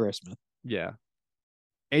of Christmas. Yeah.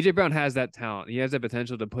 AJ Brown has that talent. He has that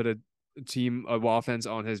potential to put a team of offense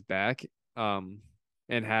on his back, and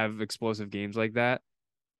have explosive games like that.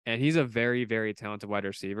 And he's a very, very talented wide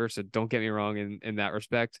receiver. So don't get me wrong in that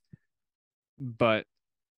respect. But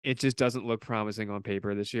it just doesn't look promising on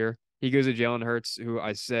paper this year. He goes to Jalen Hurts, who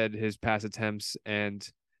I said his pass attempts and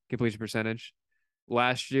completion percentage.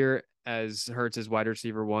 Last year, as Hurts' wide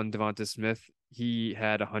receiver 1, Devonta Smith, he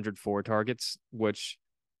had 104 targets, which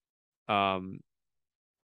AJ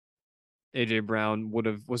Brown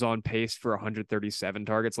was on pace for 137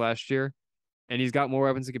 targets last year, and he's got more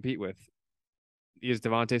weapons to compete with. He has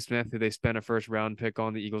Devonta Smith, who they spent a first round pick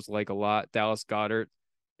on. The Eagles like a lot. Dallas Goedert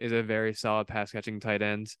is a very solid pass catching tight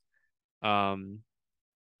end. Um,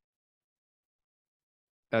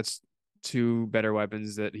 that's two better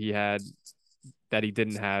weapons that he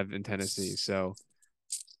didn't have in Tennessee. So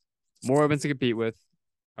more weapons to compete with,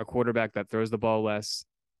 a quarterback that throws the ball less,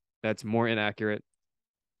 that's more inaccurate,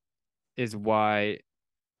 is why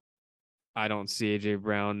I don't see AJ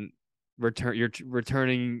Brown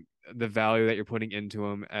returning the value that you're putting into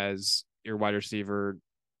him as your wide receiver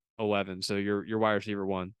 11. So your wide receiver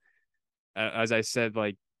 1. As I said,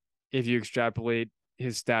 like if you extrapolate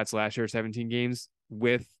his stats last year, 17 games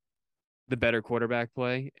with the better quarterback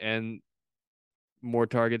play and more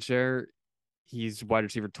target share, he's wide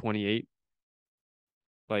receiver 28.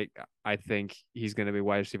 Like I think he's going to be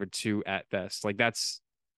wide receiver 2 at best. Like that's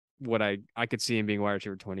what I could see him being wide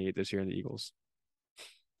receiver 28 this year in the Eagles.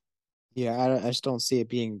 Yeah, I just don't see it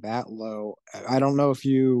being that low. I don't know if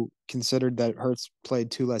you considered that Hurts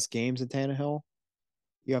played 2 less games than Tannehill.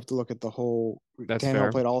 You have to look at the whole. That's Tannehill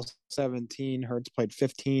fair. played all 17. Hurts played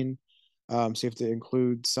 15. So you have to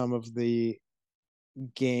include some of the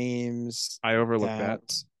games I overlooked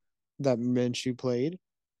that. that Minshew played.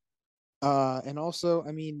 And also,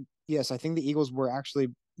 I mean, yes, I think the Eagles were actually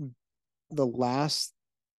the last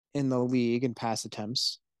in the league in pass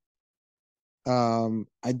attempts.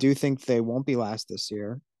 I do think they won't be last this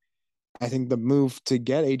year. I think the move to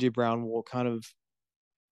get AJ Brown will kind of,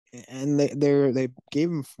 and they gave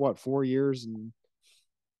him what 4 years and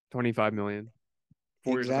 25 million.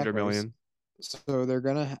 4 years, 100 exactly. million. So they're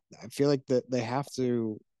gonna. I feel like that they have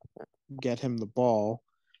to get him the ball.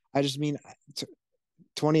 I just mean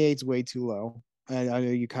 28 is way too low. I know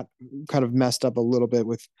you kind of messed up a little bit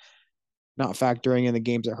with not factoring in the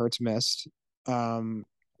games that Hurts missed.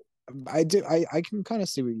 I do. I can kind of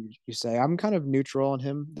see what you say. I'm kind of neutral on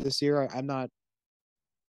him this year. I'm not.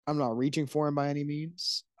 I'm not reaching for him by any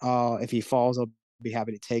means. If he falls, I'll be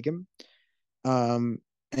happy to take him.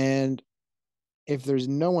 And if there's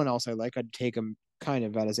no one else I like, I'd take him kind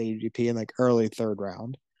of at his ADP in like early third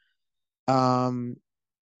round. I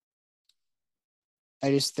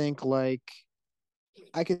just think like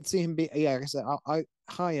I could see him be like I said, I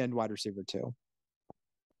high end wide receiver 2,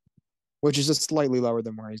 which is just slightly lower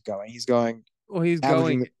than where he's going. He's going Well, he's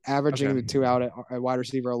averaging going. averaging Okay. the 2 out at wide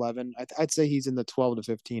receiver 11. I'd say he's in the 12 to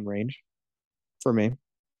 15 range for me.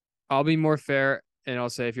 I'll be more fair and I'll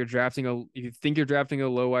say if you think you're drafting a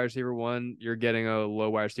low wide receiver 1, you're getting a low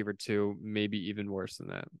wide receiver 2, maybe even worse than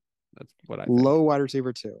that. That's what I think. Low wide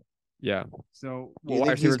receiver 2. Yeah. So Do you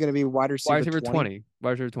think he's going to be wide receiver 20?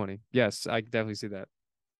 Wide receiver 20. Yes, I definitely see that.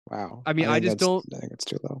 Wow. I mean, I just don't I think it's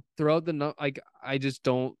too low. throughout I just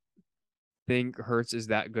don't think Hurts is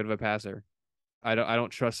that good of a passer. I don't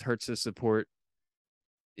trust Hurts to support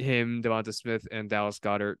him, Devonta Smith, and Dallas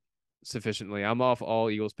Goedert sufficiently. I'm off all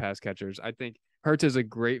Eagles pass catchers. I think Hurts is a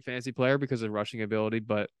great fantasy player because of rushing ability,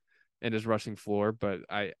 and his rushing floor, but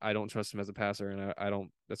I don't trust him as a passer, and I don't.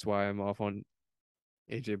 That's why I'm off on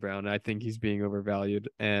AJ Brown. I think he's being overvalued,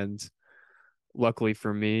 and luckily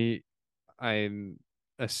for me, I'm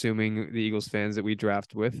assuming the Eagles fans that we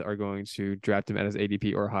draft with are going to draft him at his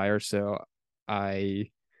ADP or higher. So I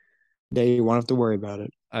Yeah, you won't have to worry about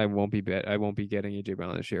it. I won't be getting AJ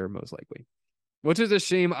Brown this year, most likely. Which is a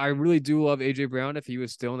shame. I really do love AJ Brown. If he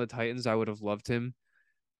was still in the Titans, I would have loved him.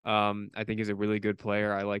 I think he's a really good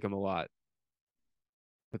player. I like him a lot.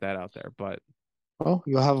 Put that out there, but Well,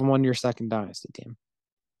 you'll have him on your second dynasty team.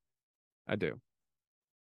 I do.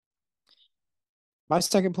 My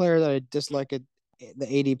second player that I dislike at the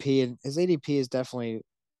ADP, and his ADP is definitely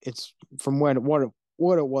it's from what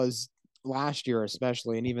it was last year,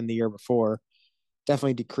 especially, and even the year before,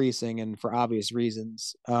 definitely decreasing, and for obvious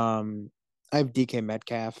reasons. I have DK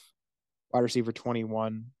Metcalf, wide receiver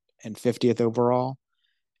 21 and 50th overall.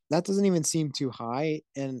 That doesn't even seem too high.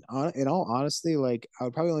 And in all honesty, like I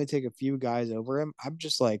would probably only take a few guys over him. I'm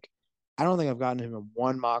just like, I don't think I've gotten him in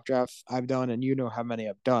one mock draft I've done, and you know how many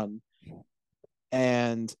I've done.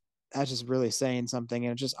 And that's just really saying something.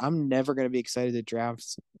 And it's just, I'm never going to be excited to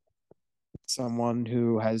draft someone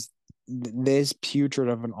who has this putrid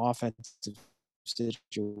of an offensive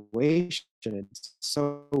situation. It's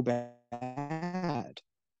so bad.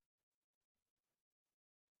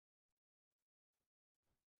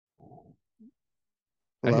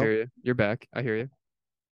 I Hello? hear you. You're back. I hear you.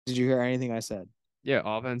 Did you hear anything I said? Yeah,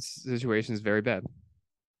 offense situation is very bad.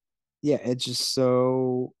 Yeah, it's just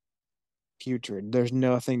so putrid. There's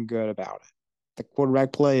nothing good about it. The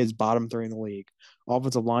quarterback play is bottom 3 in the league.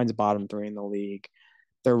 Offensive line's bottom 3 in the league.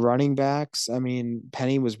 Their running backs, I mean,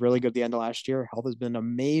 Penny was really good at the end of last year. Health has been a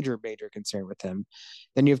major, major concern with him.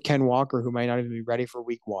 Then you have Ken Walker, who might not even be ready for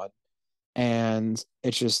week 1. And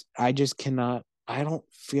it's just, I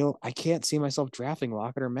can't see myself drafting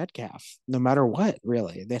Lockett or Metcalf, no matter what,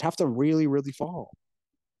 really. They'd have to really, really fall.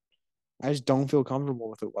 I just don't feel comfortable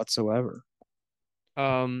with it whatsoever.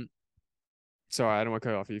 Um, sorry, I don't want to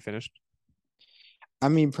cut off. Are you finished? I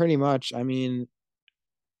mean, pretty much. I mean,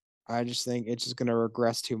 I just think it's just gonna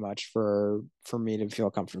regress too much for me to feel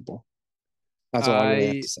comfortable. That's all I really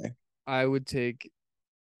have I to say. I would take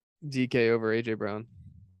DK over AJ Brown.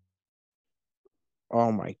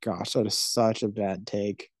 Oh my gosh, that is such a bad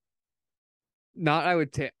take. Not I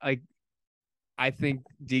would take like I think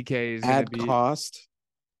DK is gonna At be cost,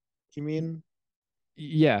 you mean?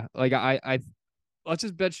 yeah, like I let's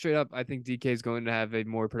just bet straight up. I think DK is going to have a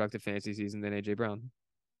more productive fantasy season than AJ Brown.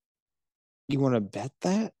 You want to bet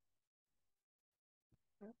that?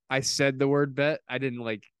 I said the word bet. I didn't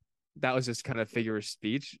like that was just kind of figure of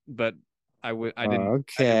speech, but I didn't want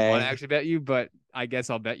to Okay. actually bet you, but I guess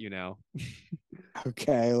I'll bet you now.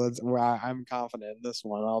 Okay, I'm confident in this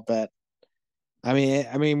one. I'll bet. I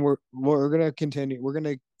mean, we're gonna continue. We're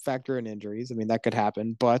gonna factor in injuries. I mean, that could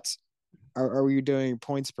happen. But are we doing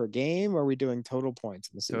points per game? Or are we doing total points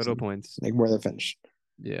in the Total season? points. Like where they finish.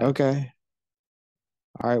 Yeah. Okay.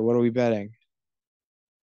 All right. What are we betting?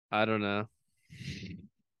 I don't know.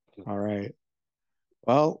 All right.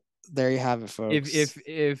 Well, there you have it, If folks. if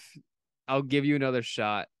if I'll give you another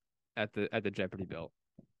shot at the Jeopardy belt.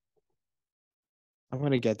 I'm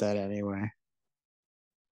gonna get that anyway.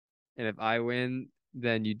 And if I win,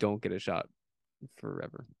 then you don't get a shot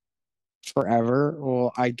forever. Forever.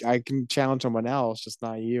 Well, I can challenge someone else, just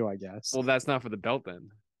not you, I guess. Well, that's not for the belt then.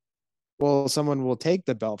 Well, someone will take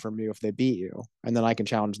the belt from you if they beat you, and then I can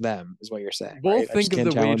challenge them, is what you're saying, We'll right? I just think of can't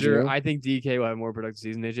the challenge wager. you. I think DK will have more productive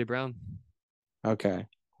season than AJ Brown. Okay.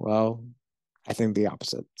 Well, I think the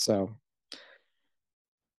opposite. So,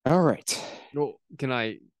 all right. Well, can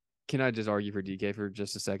I just argue for DK for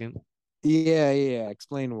just a second? Yeah, yeah.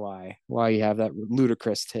 Explain why you have that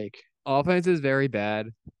ludicrous take. Offense is very bad.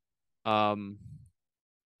 Um,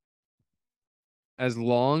 as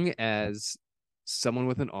long as someone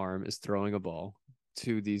with an arm is throwing a ball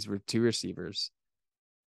to these two receivers,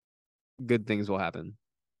 good things will happen.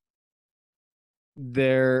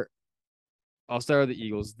 They're I'll start with the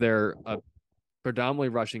Eagles. They're a predominantly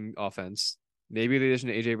rushing offense. Maybe the addition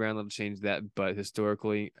to AJ Brown will change that, but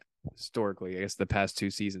historically, I guess the past two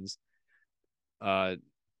seasons, uh,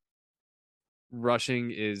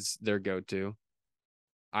 rushing is their go-to.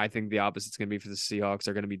 I think the opposite's going to be for the Seahawks.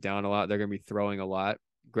 They're going to be down a lot. They're going to be throwing a lot.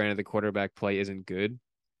 Granted, the quarterback play isn't good.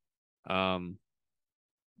 Um,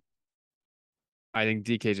 I think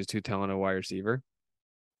DK is just too talented a wide receiver,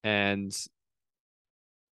 and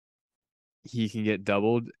he can get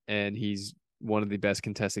doubled. And he's one of the best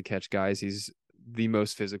contested catch guys. He's the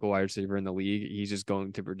most physical wide receiver in the league. He's just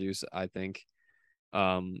going to produce, I think.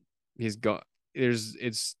 Um, he's got there's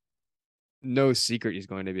it's no secret he's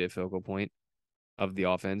going to be a focal point of the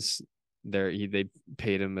offense. They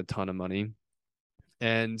paid him a ton of money,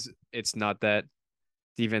 and it's not that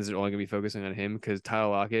defense is only going to be focusing on him because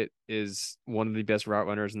Tyler Lockett is one of the best route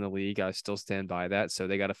runners in the league. I still stand by that, so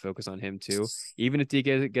they got to focus on him too. Even if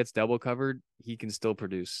DK gets double covered, he can still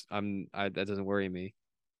produce. That doesn't worry me.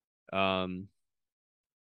 Um,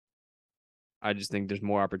 I just think there's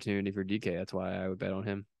more opportunity for DK. That's why I would bet on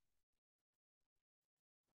him.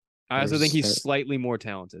 I also think There's he's there, slightly more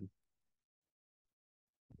talented.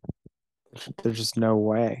 there's just no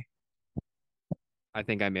way. I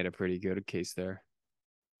think I made a pretty good case there.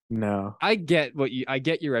 No. I get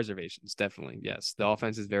your reservations, definitely. Yes, the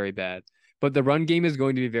offense is very bad, but the run game is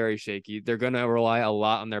going to be very shaky. They're going to rely a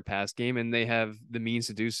lot on their pass game, and they have the means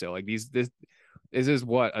to do so. Like this is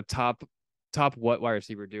what a top what wide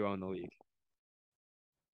receiver duo in the league.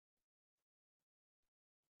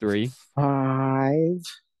 3, 5.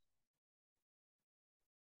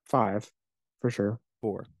 5 for sure.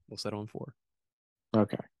 4. We'll settle on 4.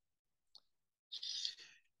 Okay.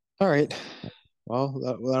 All right.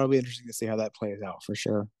 Well, that'll be interesting to see how that plays out for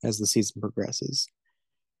sure as the season progresses.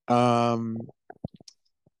 Um,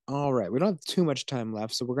 all right. We don't have too much time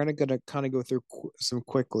left, so we're gonna kind of go through some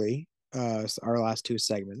quickly. Our last two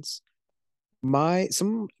segments.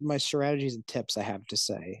 Some of my strategies and tips I have to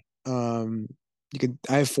say. I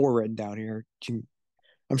have 4 written down here.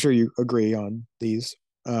 I'm sure you agree on these.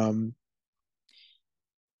 I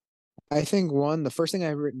think the first thing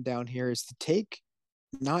I've written down here is to take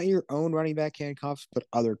not your own running back handcuffs, but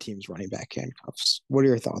other teams' running back handcuffs. What are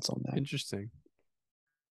your thoughts on that? Interesting.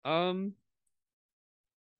 Um,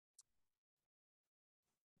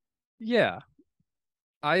 yeah,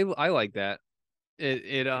 I like that.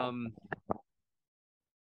 It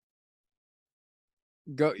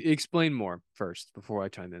go explain more first before I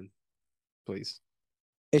chime in, please.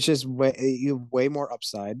 It's just you have way more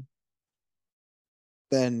upside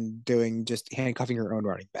than doing just handcuffing your own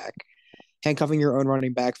running back. handcuffing your own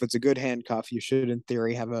running back. If it's a good handcuff, you should, in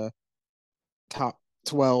theory, have a top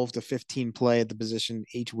 12 to 15 play at the position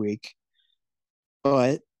each week.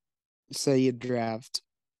 But say you draft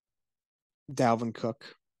Dalvin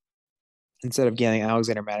Cook instead of getting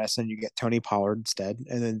Alexander Madison, you get Tony Pollard instead,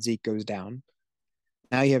 and then Zeke goes down.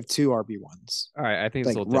 Now you have two RB1s. All right, I think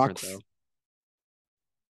it's Like a little Rock. different though.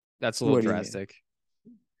 That's a little What do you mean? drastic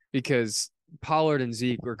because Pollard and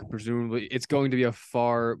Zeke are presumably it's going to be a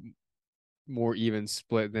far more even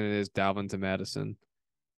split than it is Dalvin to Madison.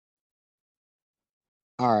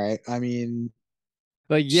 All right. I mean,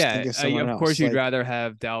 Like, just yeah, think of someone of course else. you'd Like, rather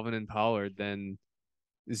have Dalvin and Pollard than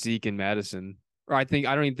Zeke and Madison. Or I don't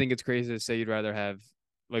even think it's crazy to say you'd rather have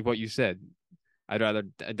like what you said. I'd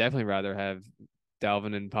definitely rather have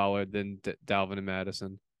Dalvin and Pollard than Dalvin and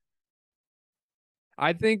Madison.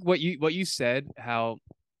 I think what you said, how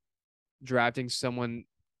drafting someone,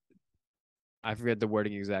 I forget the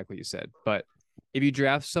wording exactly you said, but if you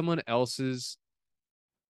draft someone else's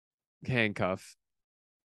handcuff,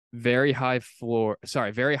 very high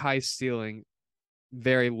ceiling,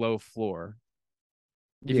 very low floor.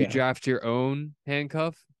 If you yeah, draft your own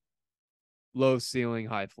handcuff, low ceiling,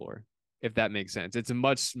 high floor, if that makes sense. It's a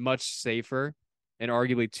much safer and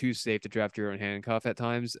arguably too safe to draft your own handcuff at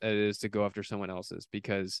times as it is to go after someone else's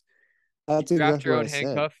because you that's draft exactly your what own I said.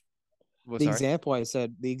 handcuff. Well, sorry.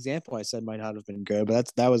 The example I said might not have been good,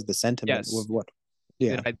 but that was the sentiment Yes. with what.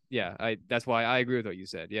 Yeah. I that's why I agree with what you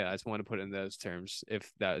said. Yeah, I just want to put it in those terms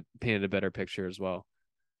if that painted a better picture as well.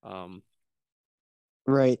 Um,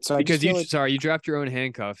 Right. So I just because feel like you draft your own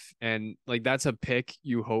handcuff and like that's a pick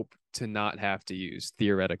you hope to not have to use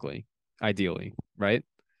theoretically, ideally, right?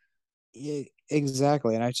 yeah,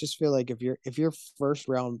 exactly. And I just feel like if you're first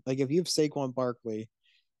round, like if you have Saquon Barkley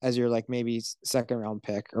as your like maybe second round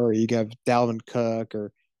pick, or you have Dalvin Cook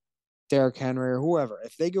or Derrick Henry or whoever,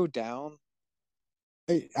 if they go down,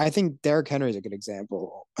 I think Derrick Henry is a good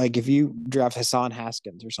example. Like if you draft Hassan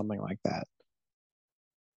Haskins or something like that,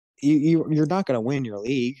 you're not going to win your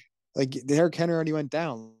league. Like Derrick Henry already went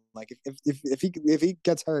down. Like if he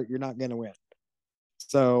gets hurt, you're not going to win.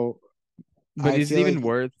 So But I is it feel even like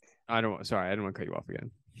worth? I don't. Sorry, I didn't want to cut you off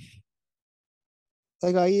again.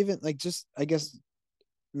 I even like just I guess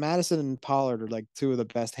Madison and Pollard are like two of the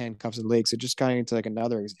best handcuffs in the league. So just kind of into like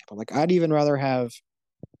another example. Like I'd even rather have.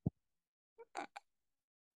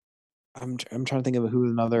 I'm trying to think of who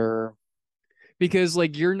another. Because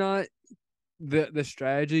like you're not the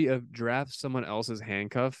strategy of draft someone else's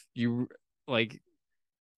handcuff. You like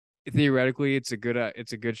theoretically it's a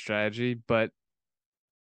good strategy, but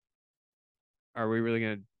are we really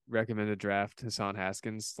gonna recommend a draft Hassan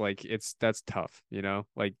Haskins? Like that's tough, you know?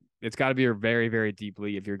 Like it's gotta be a very, very deep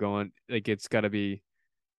league if you're going like it's gotta be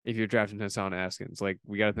if you're drafting Hassan Haskins. Like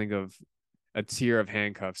we gotta think of a tier of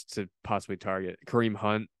handcuffs to possibly target. Kareem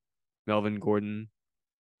Hunt, Melvin Gordon.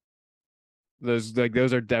 Those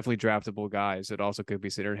are definitely draftable guys that also could be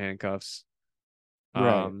considered handcuffs. Right.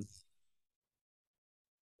 Um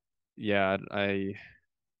yeah, I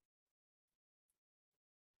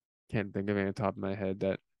can't think of any on top of my head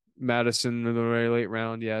that Madison in the very late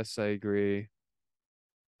round, yes, I agree.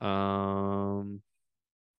 Um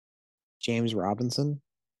James Robinson,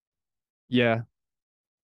 Yeah.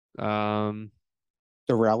 Um,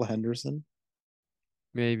 Darrell Henderson.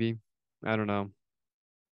 maybe. I don't know.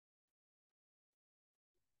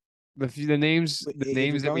 The If you're names that we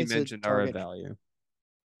going to mentioned are of target, value.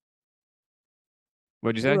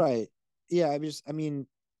 What'd you say? right? Yeah, I mean,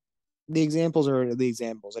 the examples are the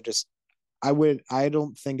examples. I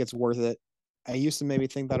don't think it's worth it. I used to maybe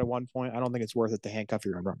think that at one point. I don't think it's worth it to handcuff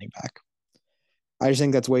your own running back. I just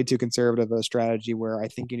think that's way too conservative a strategy where I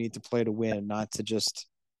think you need to play to win, not to just,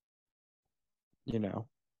 you know,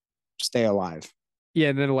 stay alive. Yeah,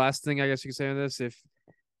 and then the last thing I guess you could say on this, if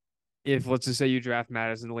let's just say you draft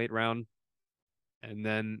Madison in the late round, and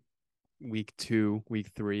then week 2,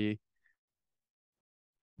 week 3,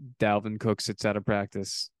 Dalvin Cook sits out of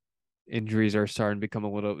practice. Injuries are starting to become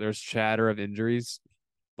there's chatter of injuries.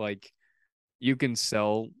 Like you can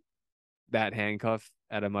sell that handcuff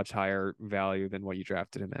at a much higher value than what you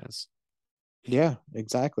drafted him as. Yeah,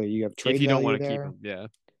 exactly. You have If trade you don't value want to keep there. him, yeah.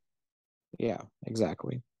 Yeah,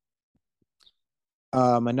 exactly.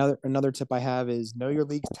 Another tip I have is know your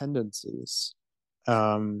league's tendencies.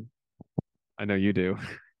 Um, I know you do.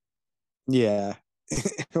 yeah,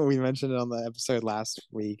 we mentioned it on the episode last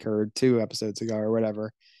week or 2 episodes ago or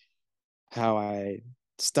whatever. How I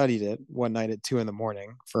studied it one night at 2 a.m.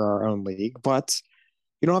 for our own league, but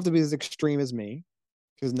you don't have to be as extreme as me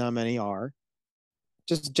because not many are.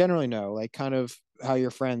 Just generally know, like, kind of how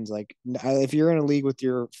your friends like. If you're in a league with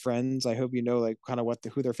your friends, I hope you know like kind of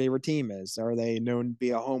who their favorite team is. Are they known to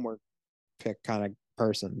be a homework pick kind of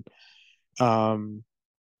person? Um,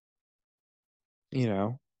 you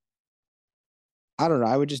know, I don't know.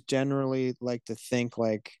 I would just generally like to think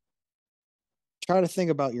like try to think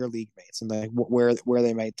about your league mates and like where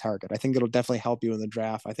they might target. I think it'll definitely help you in the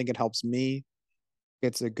draft. I think it helps me.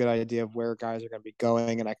 It's a good idea of where guys are going to be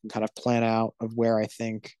going, and I can kind of plan out of where I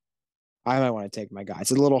think I might want to take my guy. It's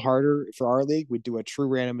a little harder for our league. We do a true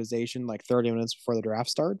randomization like 30 minutes before the draft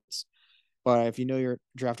starts. But if you know your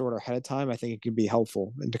draft order ahead of time, I think it can be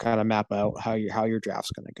helpful and to kind of map out how your draft's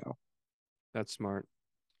going to go. That's smart.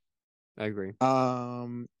 I agree.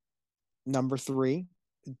 Number 3,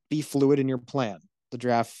 be fluid in your plan. The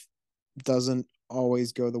draft doesn't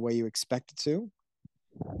always go the way you expect it to.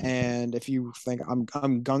 And if you think I'm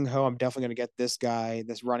gung ho, I'm definitely going to get this guy,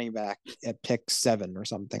 this running back at pick 7 or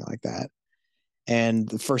something like that. And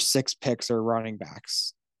the first 6 picks are running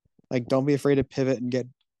backs. Like, don't be afraid to pivot and get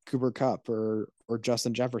Cooper Kupp or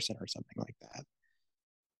Justin Jefferson or something like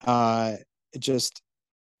that. Just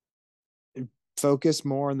focus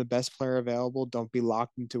more on the best player available. Don't be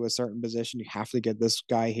locked into a certain position. You have to get this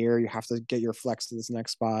guy here. You have to get your flex to this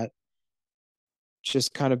next spot.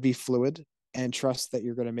 Just kind of be fluid and trust that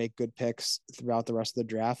you're going to make good picks throughout the rest of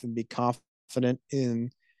the draft and be confident in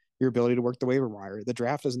your ability to work the waiver wire. The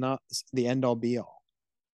draft is not the end all be all.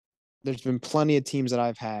 There's been plenty of teams that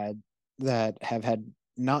I've had that have had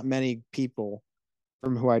not many people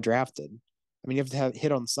from who I drafted. I mean, you have to have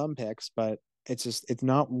hit on some picks, but it's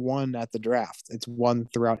not one at the draft. It's one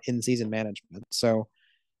throughout in-season management. So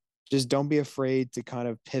just don't be afraid to kind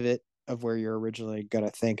of pivot of where you're originally going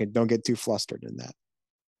to think and don't get too flustered in that.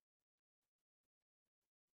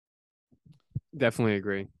 Definitely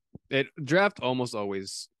agree. It draft almost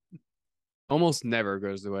never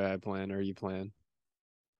goes the way I plan or you plan.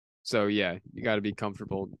 So yeah, you got to be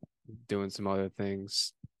comfortable doing some other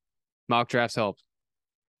things. Mock drafts help.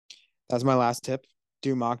 That's my last tip.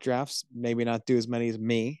 Do mock drafts. Maybe not do as many as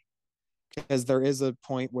me, because there is a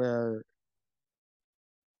point where,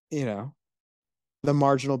 you know, the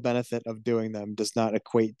marginal benefit of doing them does not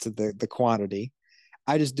equate to the quantity.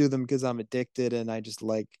 I just do them because I'm addicted and I just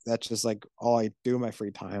like that's just like all I do in my free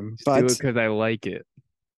time. Just do But it because I like it.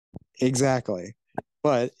 exactly.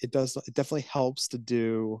 But it definitely helps to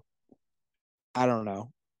do, I don't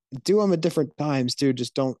know, do them at different times too.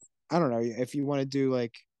 Just don't, I don't know, if you want to do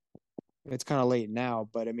like, it's kind of late now,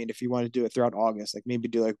 but I mean, if you want to do it throughout August, like maybe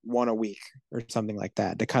do like one a week or something like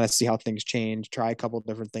that to kind of see how things change, try a couple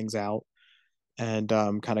different things out and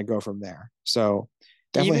kind of go from there. So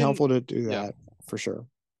definitely Even helpful to do yeah, that for sure.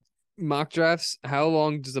 mock drafts. How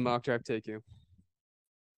long does a mock draft take you?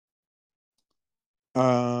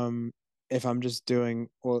 If I'm just doing,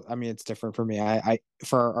 well, I mean, it's different for me. I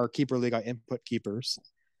for our keeper league, I input keepers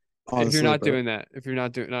on If you're not sleeper. doing that, if you're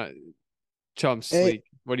not doing not chump It, sleep,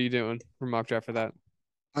 what are you doing for mock draft for that?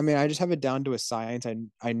 I mean, I just have it down to a science.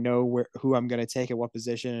 I know who I'm going to take at what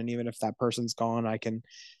position, and even if that person's gone, I can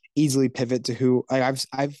easily pivot to who.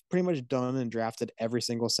 I've pretty much done and drafted every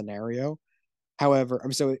single scenario. However,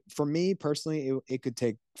 so for me personally, it could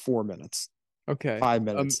take 4 minutes, Okay. 5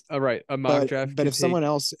 minutes. All right. A mock But draft but could if take someone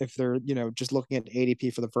else, if they're just looking at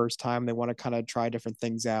ADP for the first time, they want to kind of try different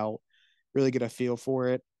things out, really get a feel for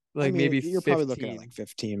it. I like mean, maybe you're probably looking at 15. like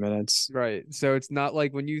 15 minutes. Right. So it's not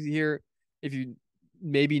like when you hear if you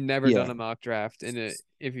maybe never done Yeah, a mock draft and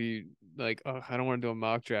if you like, oh, I don't want to do a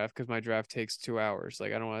mock draft because my draft takes 2 hours.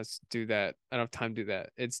 Like I don't want to do that. I don't have time to do that.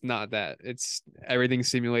 It's not that. It's everything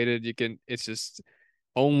simulated. It's just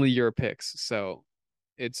only your picks. So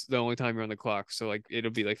it's the only time you're on the clock. So like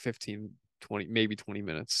it'll be like 15, 20, maybe 20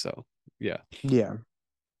 minutes. So yeah. yeah.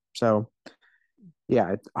 So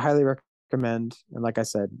yeah, I highly recommend. And like I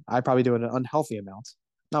said, I probably do an unhealthy amount.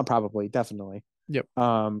 Not probably, definitely. Yep.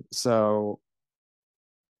 So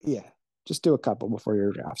yeah, just do a couple before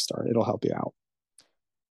your draft start. It'll help you out.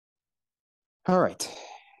 All right.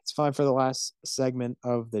 It's fine for the last segment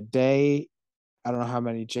of the day. I don't know how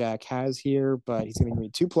many Jack has here, but he's going to give me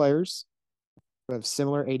 2 players who have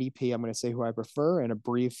similar ADP. I'm going to say who I prefer and a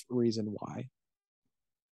brief reason why.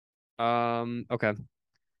 Okay.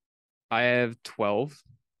 I have 12.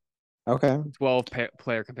 Okay. 12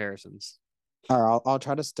 player comparisons. All right. I'll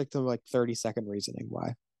try to stick to like 30-second reasoning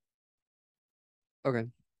why. Okay.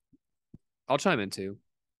 I'll chime in too.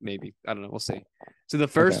 Maybe. I don't know. We'll see. So the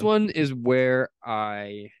first Okay. one is where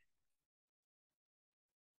I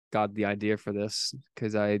got the idea for this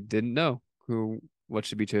because I didn't know what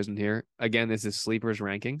should be chosen here. Again, this is sleepers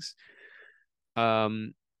rankings.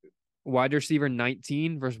 Wide receiver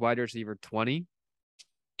 19 versus wide receiver 20.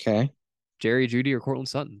 Okay. Jerry Judy or Cortland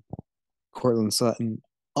Sutton? Cortland Sutton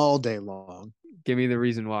all day long. Give me the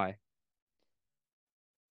reason why.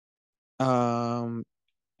 Um,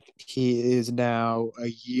 he is now a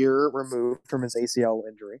year removed from his ACL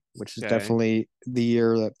injury, which is Okay. definitely the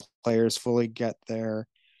year that players fully get their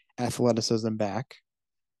athleticism back.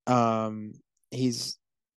 He's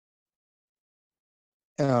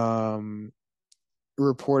um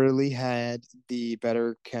reportedly had the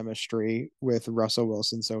better chemistry with Russell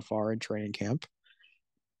Wilson so far in training camp.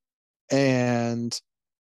 And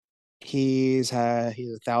he's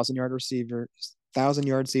 1,000-yard receiver,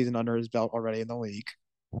 1,000-yard season under his belt already in the league.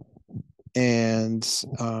 And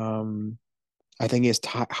I think he has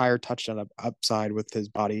higher touchdown upside with his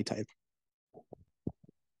body type.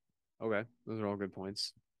 Okay, those are all good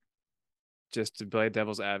points. Just to play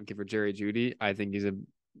devil's advocate for Jerry Judy, I think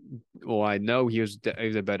I know he was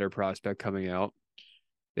a better prospect coming out.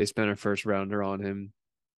 They spent a first rounder on him.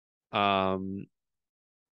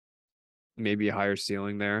 Maybe a higher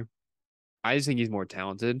ceiling there. I just think he's more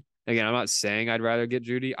talented. Again, I'm not saying I'd rather get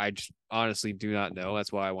Judy. I just honestly do not know.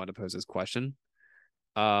 That's why I wanted to pose this question.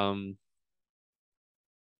 I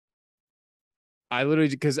literally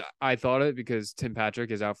because I thought it because Tim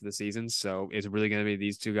Patrick is out for the season, so it's really going to be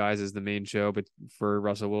these two guys as the main show, but for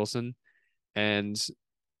Russell Wilson, and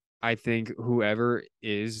I think whoever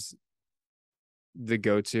is the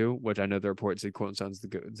go-to, which I know the report said Quentin Sutton's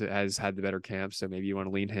has had the better camp, so maybe you want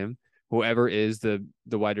to lean him. Whoever is the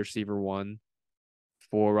wide receiver one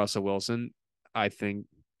for Russell Wilson, I think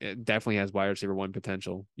it definitely has wide receiver one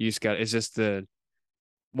potential. It's just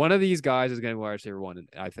one of these guys is going to be wide receiver one,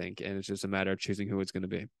 I think, and it's just a matter of choosing who it's going to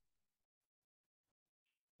be.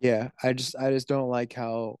 Yeah, I just don't like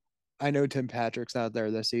how I know Tim Patrick's not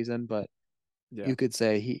there this season, but Yeah. you could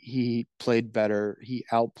say he played better. He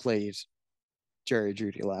outplayed Jerry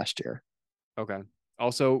Judy last year. Okay.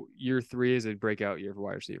 Also, year 3 is a breakout year for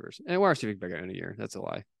wide receivers, and wide receivers break out in a year. That's a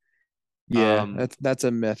lie. Yeah, that's a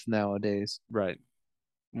myth nowadays. Right.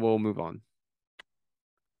 We'll move on.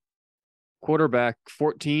 Quarterback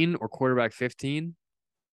 14 or quarterback 15?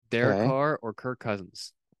 Derek Okay. Carr or Kirk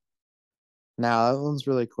Cousins? Now that one's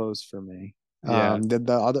really close for me. Yeah.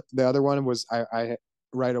 The other one was I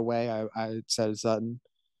right away I said Sutton.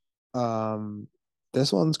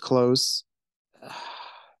 This one's close.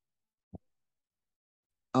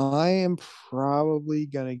 I am probably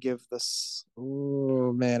gonna give this.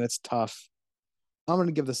 Oh man, it's tough. I'm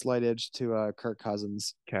gonna give the slight edge to Kirk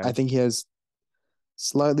Cousins. Okay. I think he has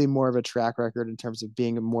slightly more of a track record in terms of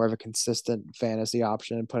being more of a consistent fantasy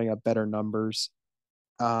option and putting up better numbers.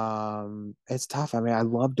 It's tough. I mean, I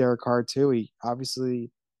love Derek Carr too. He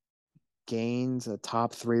obviously gains a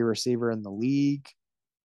top 3 receiver in the league.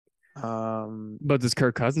 But does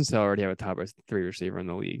Kirk Cousins already have a top 3 receiver in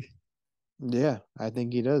the league? Yeah, I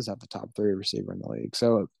think he does have the top 3 receiver in the league.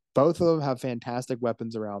 So both of them have fantastic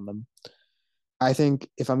weapons around them. I think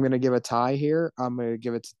if I'm gonna give a tie here, I'm gonna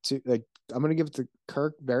give it to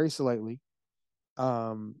Kirk very slightly.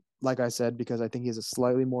 Like I said, because I think he has a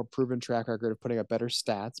slightly more proven track record of putting up better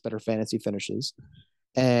stats, better fantasy finishes.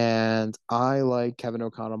 And I like Kevin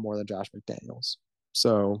O'Connell more than Josh McDaniels.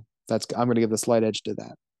 So I'm gonna give the slight edge to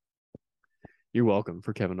that. You're welcome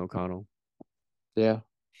for Kevin O'Connell. Yeah.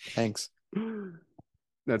 Thanks.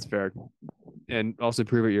 That's fair. And also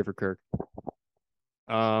prove it year for Kirk.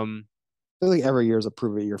 I feel like every year is a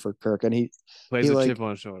prove it year for Kirk, and he plays he a like chip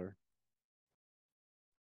on his shoulder.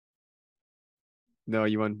 No,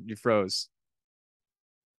 you froze.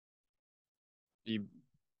 Did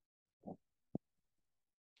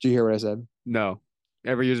you hear what I said? No.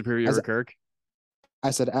 Every year's a prove it year for Kirk.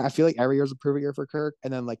 I said I feel like every year is a prove it year for Kirk,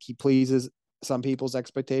 and then like he pleases some people's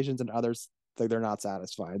expectations and others like they're not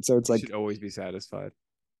satisfied. So it's You like should always be satisfied.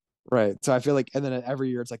 right. So I feel like, and then every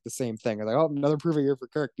year it's like the same thing. It's like, oh, another prove it year for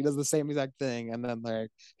Kirk. He does the same exact thing, and then like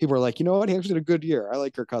people are like, you know what? He actually did a good year. I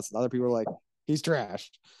like Kirk Cousins. Other people are like, he's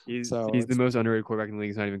trash. He's So the most underrated quarterback in the league.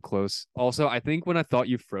 It's not even close. Also, I think when I thought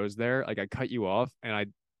you froze there, like I cut you off,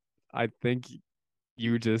 and I think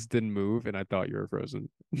you just didn't move, and I thought you were frozen.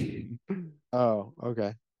 oh,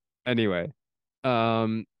 okay. Anyway,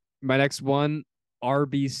 my next one,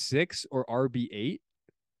 RB6 or RB8?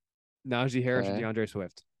 Najee Harris or Okay. DeAndre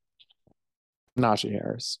Swift? Najee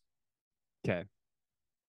Harris. Okay.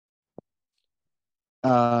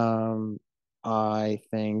 I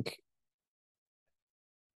think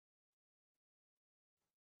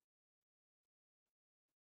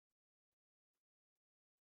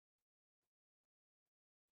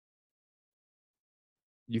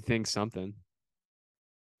You think something.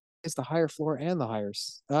 it's the higher floor and the higher.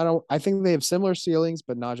 I think they have similar ceilings,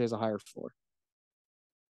 but Najee has a higher floor.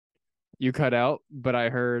 You cut out, but I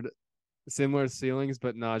heard Similar ceilings,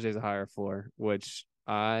 but Najee's a higher floor, which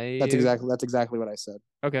I That's exactly what I said.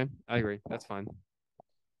 okay. I agree. That's fine.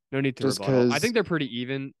 No need to Just rebuttal. I because think they're pretty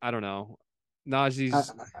even. I don't know.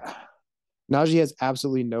 Najee's Najee has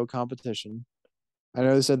absolutely no competition. I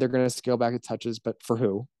know they said they're going to scale back the touches, but for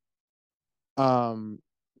who? Um,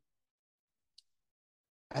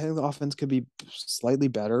 I think the offense could be slightly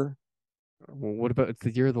better. well, what about it's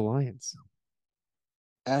the year of the Lions?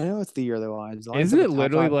 I know it's the year of the Lions. The Lions Isn't have a it top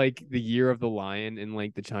literally five. like the year of the lion in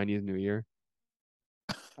like the Chinese New Year?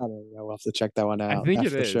 I don't know. We'll have to check that one I out think it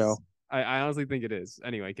after the show. is. I honestly think it is.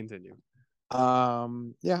 Anyway, continue.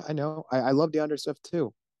 Yeah, I know. I love DeAndre Swift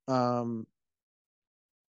too. Um,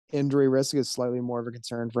 Injury risk is slightly more of a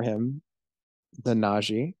concern for him than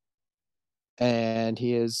Najee, and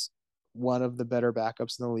he is one of the better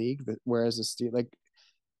backups in the league. Whereas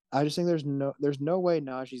I just think there's no way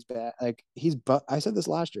Najee's bad. Like I said this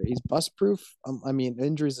last year. He's bust proof. I mean,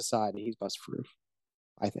 injuries aside, he's bust proof.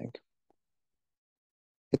 I think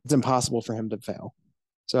it's impossible for him to fail.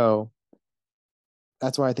 So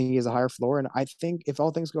that's why I think he has a higher floor. And I think if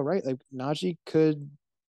all things go right, like Najee could,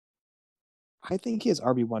 I think he has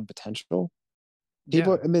RB1 potential.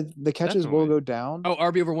 Yeah, I mean, the catches will definitely. go down. Oh,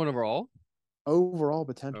 RB over one overall. Overall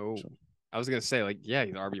potential. Oh, I was gonna say like yeah,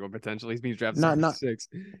 he's RB1 potential. He's being drafted Not number not 6.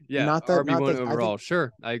 Yeah, not RB1 that I think, overall.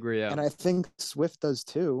 Sure, I agree. Yeah. and I think Swift does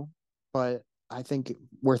too. But I think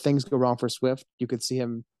where things go wrong for Swift, you could see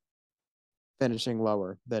him finishing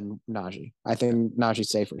lower than Najee. I think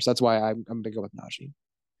Najee's safer. So that's why I'm gonna go with Najee.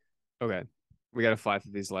 Okay, we got to fly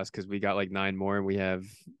through these last because we got like 9 more and we have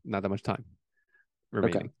not that much time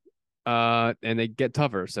Okay. remaining. And they get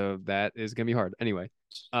tougher, so that is gonna be hard. Anyway,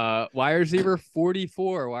 wide receiver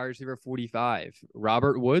 44, wide receiver 45,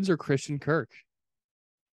 Robert Woods or Christian Kirk?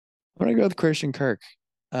 I'm gonna go with Christian Kirk.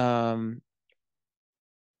 Um,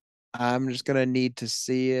 I'm just gonna need to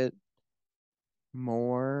see it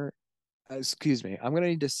more. Excuse me. I'm gonna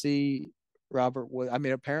need to see Robert Wood. I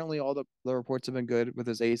mean, apparently all the reports have been good with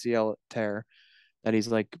his ACL tear, that he's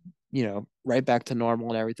like, right back to normal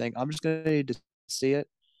and everything. I'm just gonna need to see it.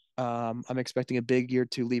 I'm expecting a big year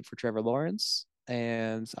 2 leap for Trevor Lawrence,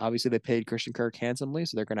 and obviously they paid Christian Kirk handsomely,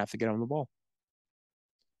 so they're gonna have to get him the ball.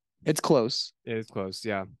 It's close. It is close,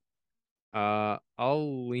 yeah.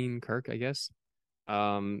 I'll lean Kirk, I guess.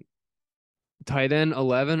 Um, tight end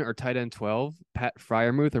 11 or tight end 12, Pat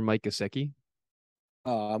Fryermuth or Mike Gesicki?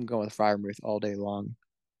 I'm going with Fryermuth all day long.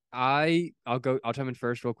 I'll chime in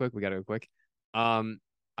first real quick. We gotta go quick. Um,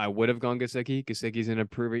 I would have gone Gesicki. Gesicki's in a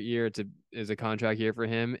prove it year. Is a contract year for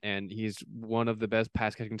him, and he's one of the best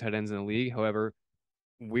pass catching tight ends in the league. However,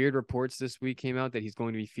 weird reports this week came out that he's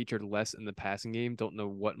going to be featured less in the passing game. Don't know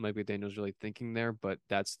what Mike McDaniel's really thinking there, but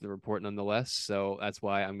that's the report nonetheless. So that's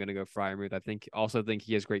why I'm gonna go Fryermuth. Also think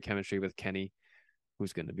he has great chemistry with Kenny,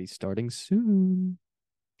 who's gonna be starting soon.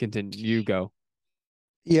 Continue. You go.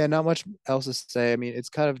 Yeah, not much else to say. I mean, it's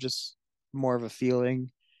kind of just more of a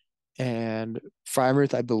feeling. And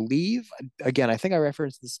Fryermuth, I believe, again, I think I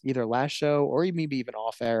referenced this either last show or maybe even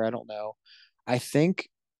off air. I don't know. I think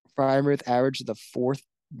Fryermuth averaged the 4th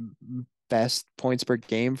best points per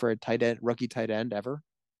game for a rookie tight end ever,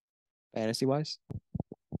 fantasy wise.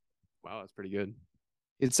 Wow, that's pretty good.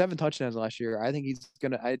 He had 7 touchdowns last year. I think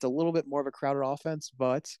it's a little bit more of a crowded offense,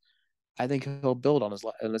 but I think he'll build on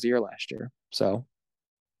his year last year. So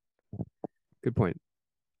Good point.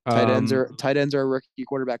 tight ends are a rookie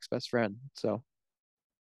quarterback's best friend. So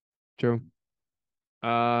True.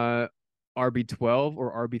 Uh, RB12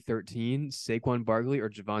 or RB13, Saquon Barkley or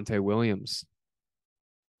Javante Williams?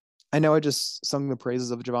 I know I just sung the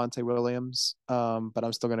praises of Javante Williams, but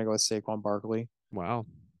I'm still gonna go with Saquon Barkley. Wow.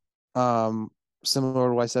 Um, Similar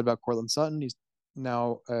to what I said about Cortland Sutton, he's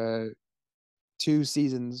now 2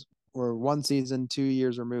 seasons or 1 season, 2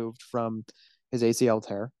 years removed from his ACL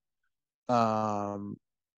tear.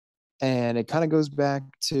 And it kind of goes back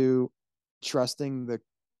to trusting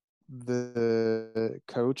the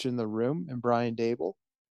coach in the room and Brian Dable,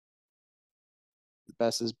 the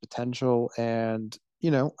best his potential. And,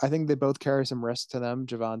 I think they both carry some risk to them,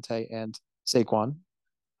 Javante and Saquon.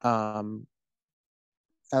 Um,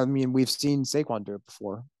 I mean, we've seen Saquon do it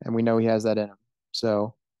before, and we know he has that in him.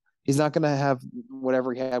 So he's not going to have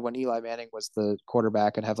whatever he had when Eli Manning was the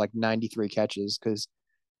quarterback and have like 93 catches, because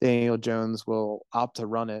Daniel Jones will opt to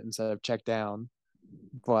run it instead of check down.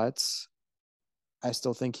 But I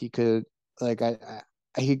still think he could, like, I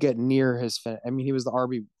could get near his. I mean, he was the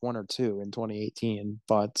RB1 or 2 in 2018,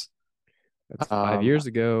 but That's 5 years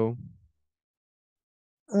ago.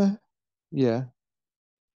 yeah,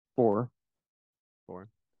 4. 4.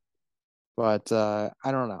 But I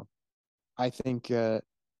don't know. I think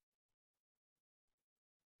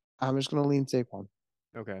I'm just gonna lean Saquon.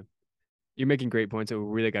 Okay. You're making great points. So we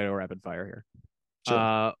really got to go rapid fire here.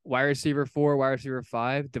 Sure. Wide receiver 4, wide receiver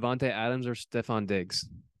 5, Devontae Adams or Stephon Diggs?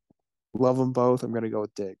 Love them both. I'm gonna go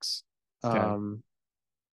with Diggs. Okay.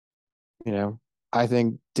 You know, I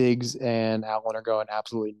think Diggs and Allen are going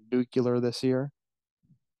absolutely nuclear this year,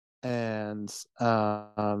 and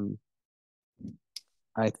I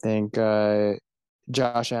think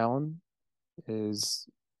Josh Allen is,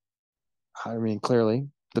 I mean, clearly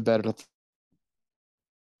the better.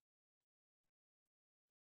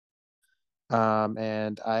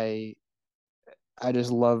 And I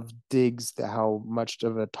just love Diggs, how much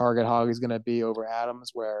of a target hog he's going to be over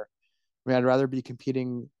Adams. Where I mean, I'd rather be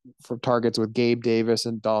competing for targets with Gabe Davis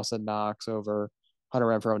and Dawson Knox over Hunter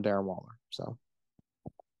Renfrow and Darren Waller. So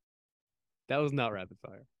That was not rapid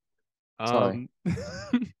fire. sorry. This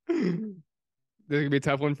is gonna be a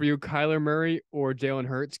tough one for you. Kyler Murray or Jalen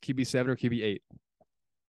Hurts, QB7 or QB8?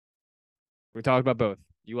 We talked about both.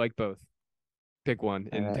 You like both. Pick one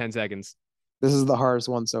in 10 seconds. This is the hardest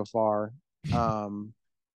one so far. I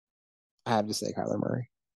have to say Kyler Murray.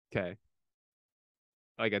 Okay.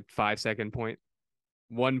 Like a 5-second point.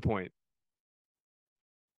 1 point.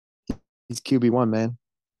 He's QB1, man.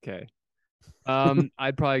 Okay.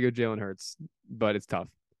 I'd probably go Jalen Hurts, but it's tough.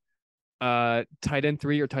 Tight end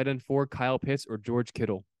 3 or tight end 4, Kyle Pitts or George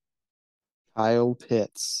Kittle? Kyle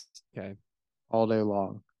Pitts. Okay. All day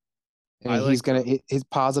long. I And he's like gonna his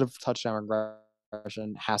positive touchdown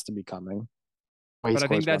regression has to be coming. He But I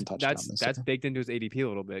think scores one touchdown that's this year. baked into his ADP a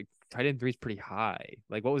little bit. Tight end 3 is pretty high.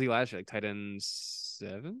 Like what was he last year? Like tight end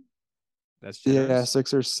 7? That's generous. Yeah,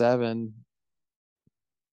 6 or 7.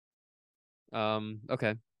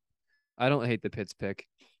 Okay. I don't hate the Pitts pick.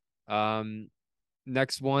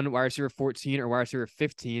 Next one, wide receiver 14 or wide receiver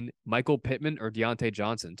 15, Michael Pittman or Deontay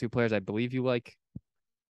Johnson. 2 players I believe you like.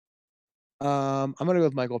 I'm gonna go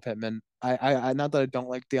with Michael Pittman. I not that I don't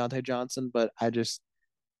like Deontay Johnson, but I'm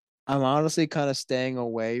honestly kind of staying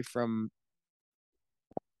away from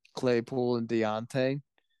Claypool and Deontay.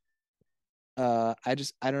 I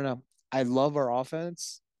don't know. I love our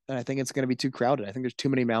offense, and I think it's going to be too crowded. I think there's too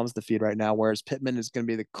many mouths to feed right now. Whereas Pittman is going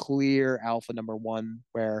to be the clear alpha number 1,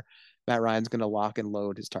 where Matt Ryan's going to lock and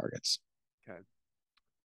load his targets. Okay.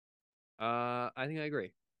 I think I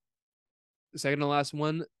agree. The second to last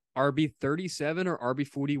one, RB 37 or RB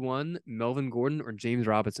 41, Melvin Gordon or James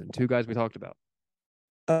Robinson. 2 guys we talked about.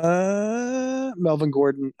 Melvin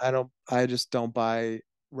Gordon. I just don't buy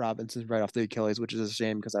Robinson right off the Achilles, which is a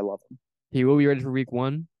shame because I love him. He will be ready for week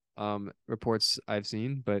 1. Reports I've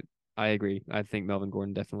seen, but I agree. I think Melvin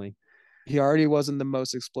Gordon definitely. He already wasn't the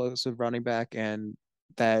most explosive running back, and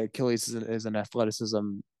that Achilles is an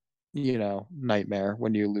athleticism, nightmare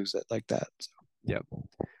when you lose it like that. So. Yep.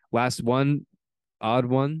 Last one, odd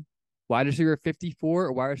one. Wide receiver 54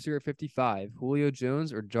 or wide receiver 55, Julio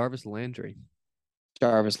Jones or Jarvis Landry?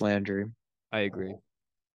 Jarvis Landry. I agree.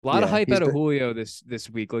 A lot of hype out of Julio this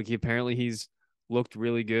week. Like he's looked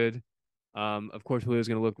really good. Of course, Julio's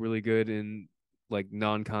going to look really good in like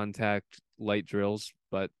non-contact light drills,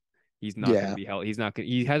 but he's not going to be healthy.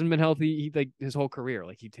 He hasn't been healthy his whole career.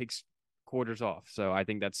 Like he takes quarters off. So I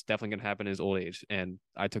think that's definitely going to happen in his old age. And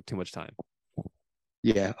I took too much time.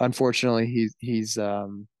 Yeah, unfortunately, he's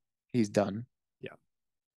done. Yeah,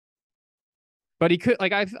 but he could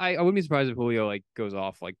I wouldn't be surprised if Julio like goes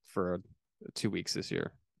off like for 2 weeks this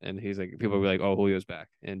year, and he's like people will be like, oh, Julio's back,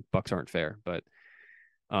 and Bucks aren't fair, but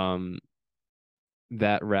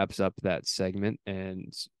that wraps up that segment,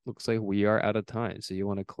 and looks like we are out of time. So you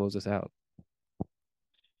want to close us out?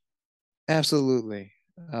 Absolutely.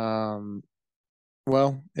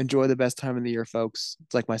 Well, enjoy the best time of the year, folks.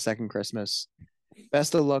 It's like my second Christmas.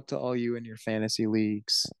 Best of luck to all you in your fantasy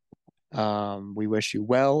leagues. We wish you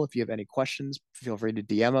well. If you have any questions, feel free to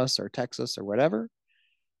DM us or text us or whatever.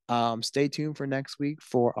 Stay tuned for next week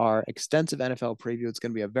for our extensive NFL preview. It's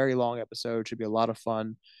going to be a very long episode. Should be a lot of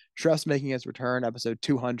fun. Shreff's making his return, episode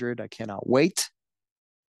 200. I cannot wait.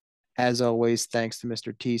 As always, thanks to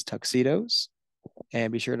Mr. T's Tuxedos.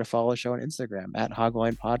 And be sure to follow the show on Instagram at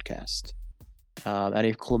Hogline Podcast.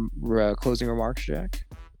 Any closing remarks, Jack?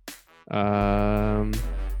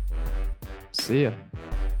 See ya.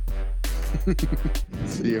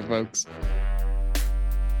 See you, folks.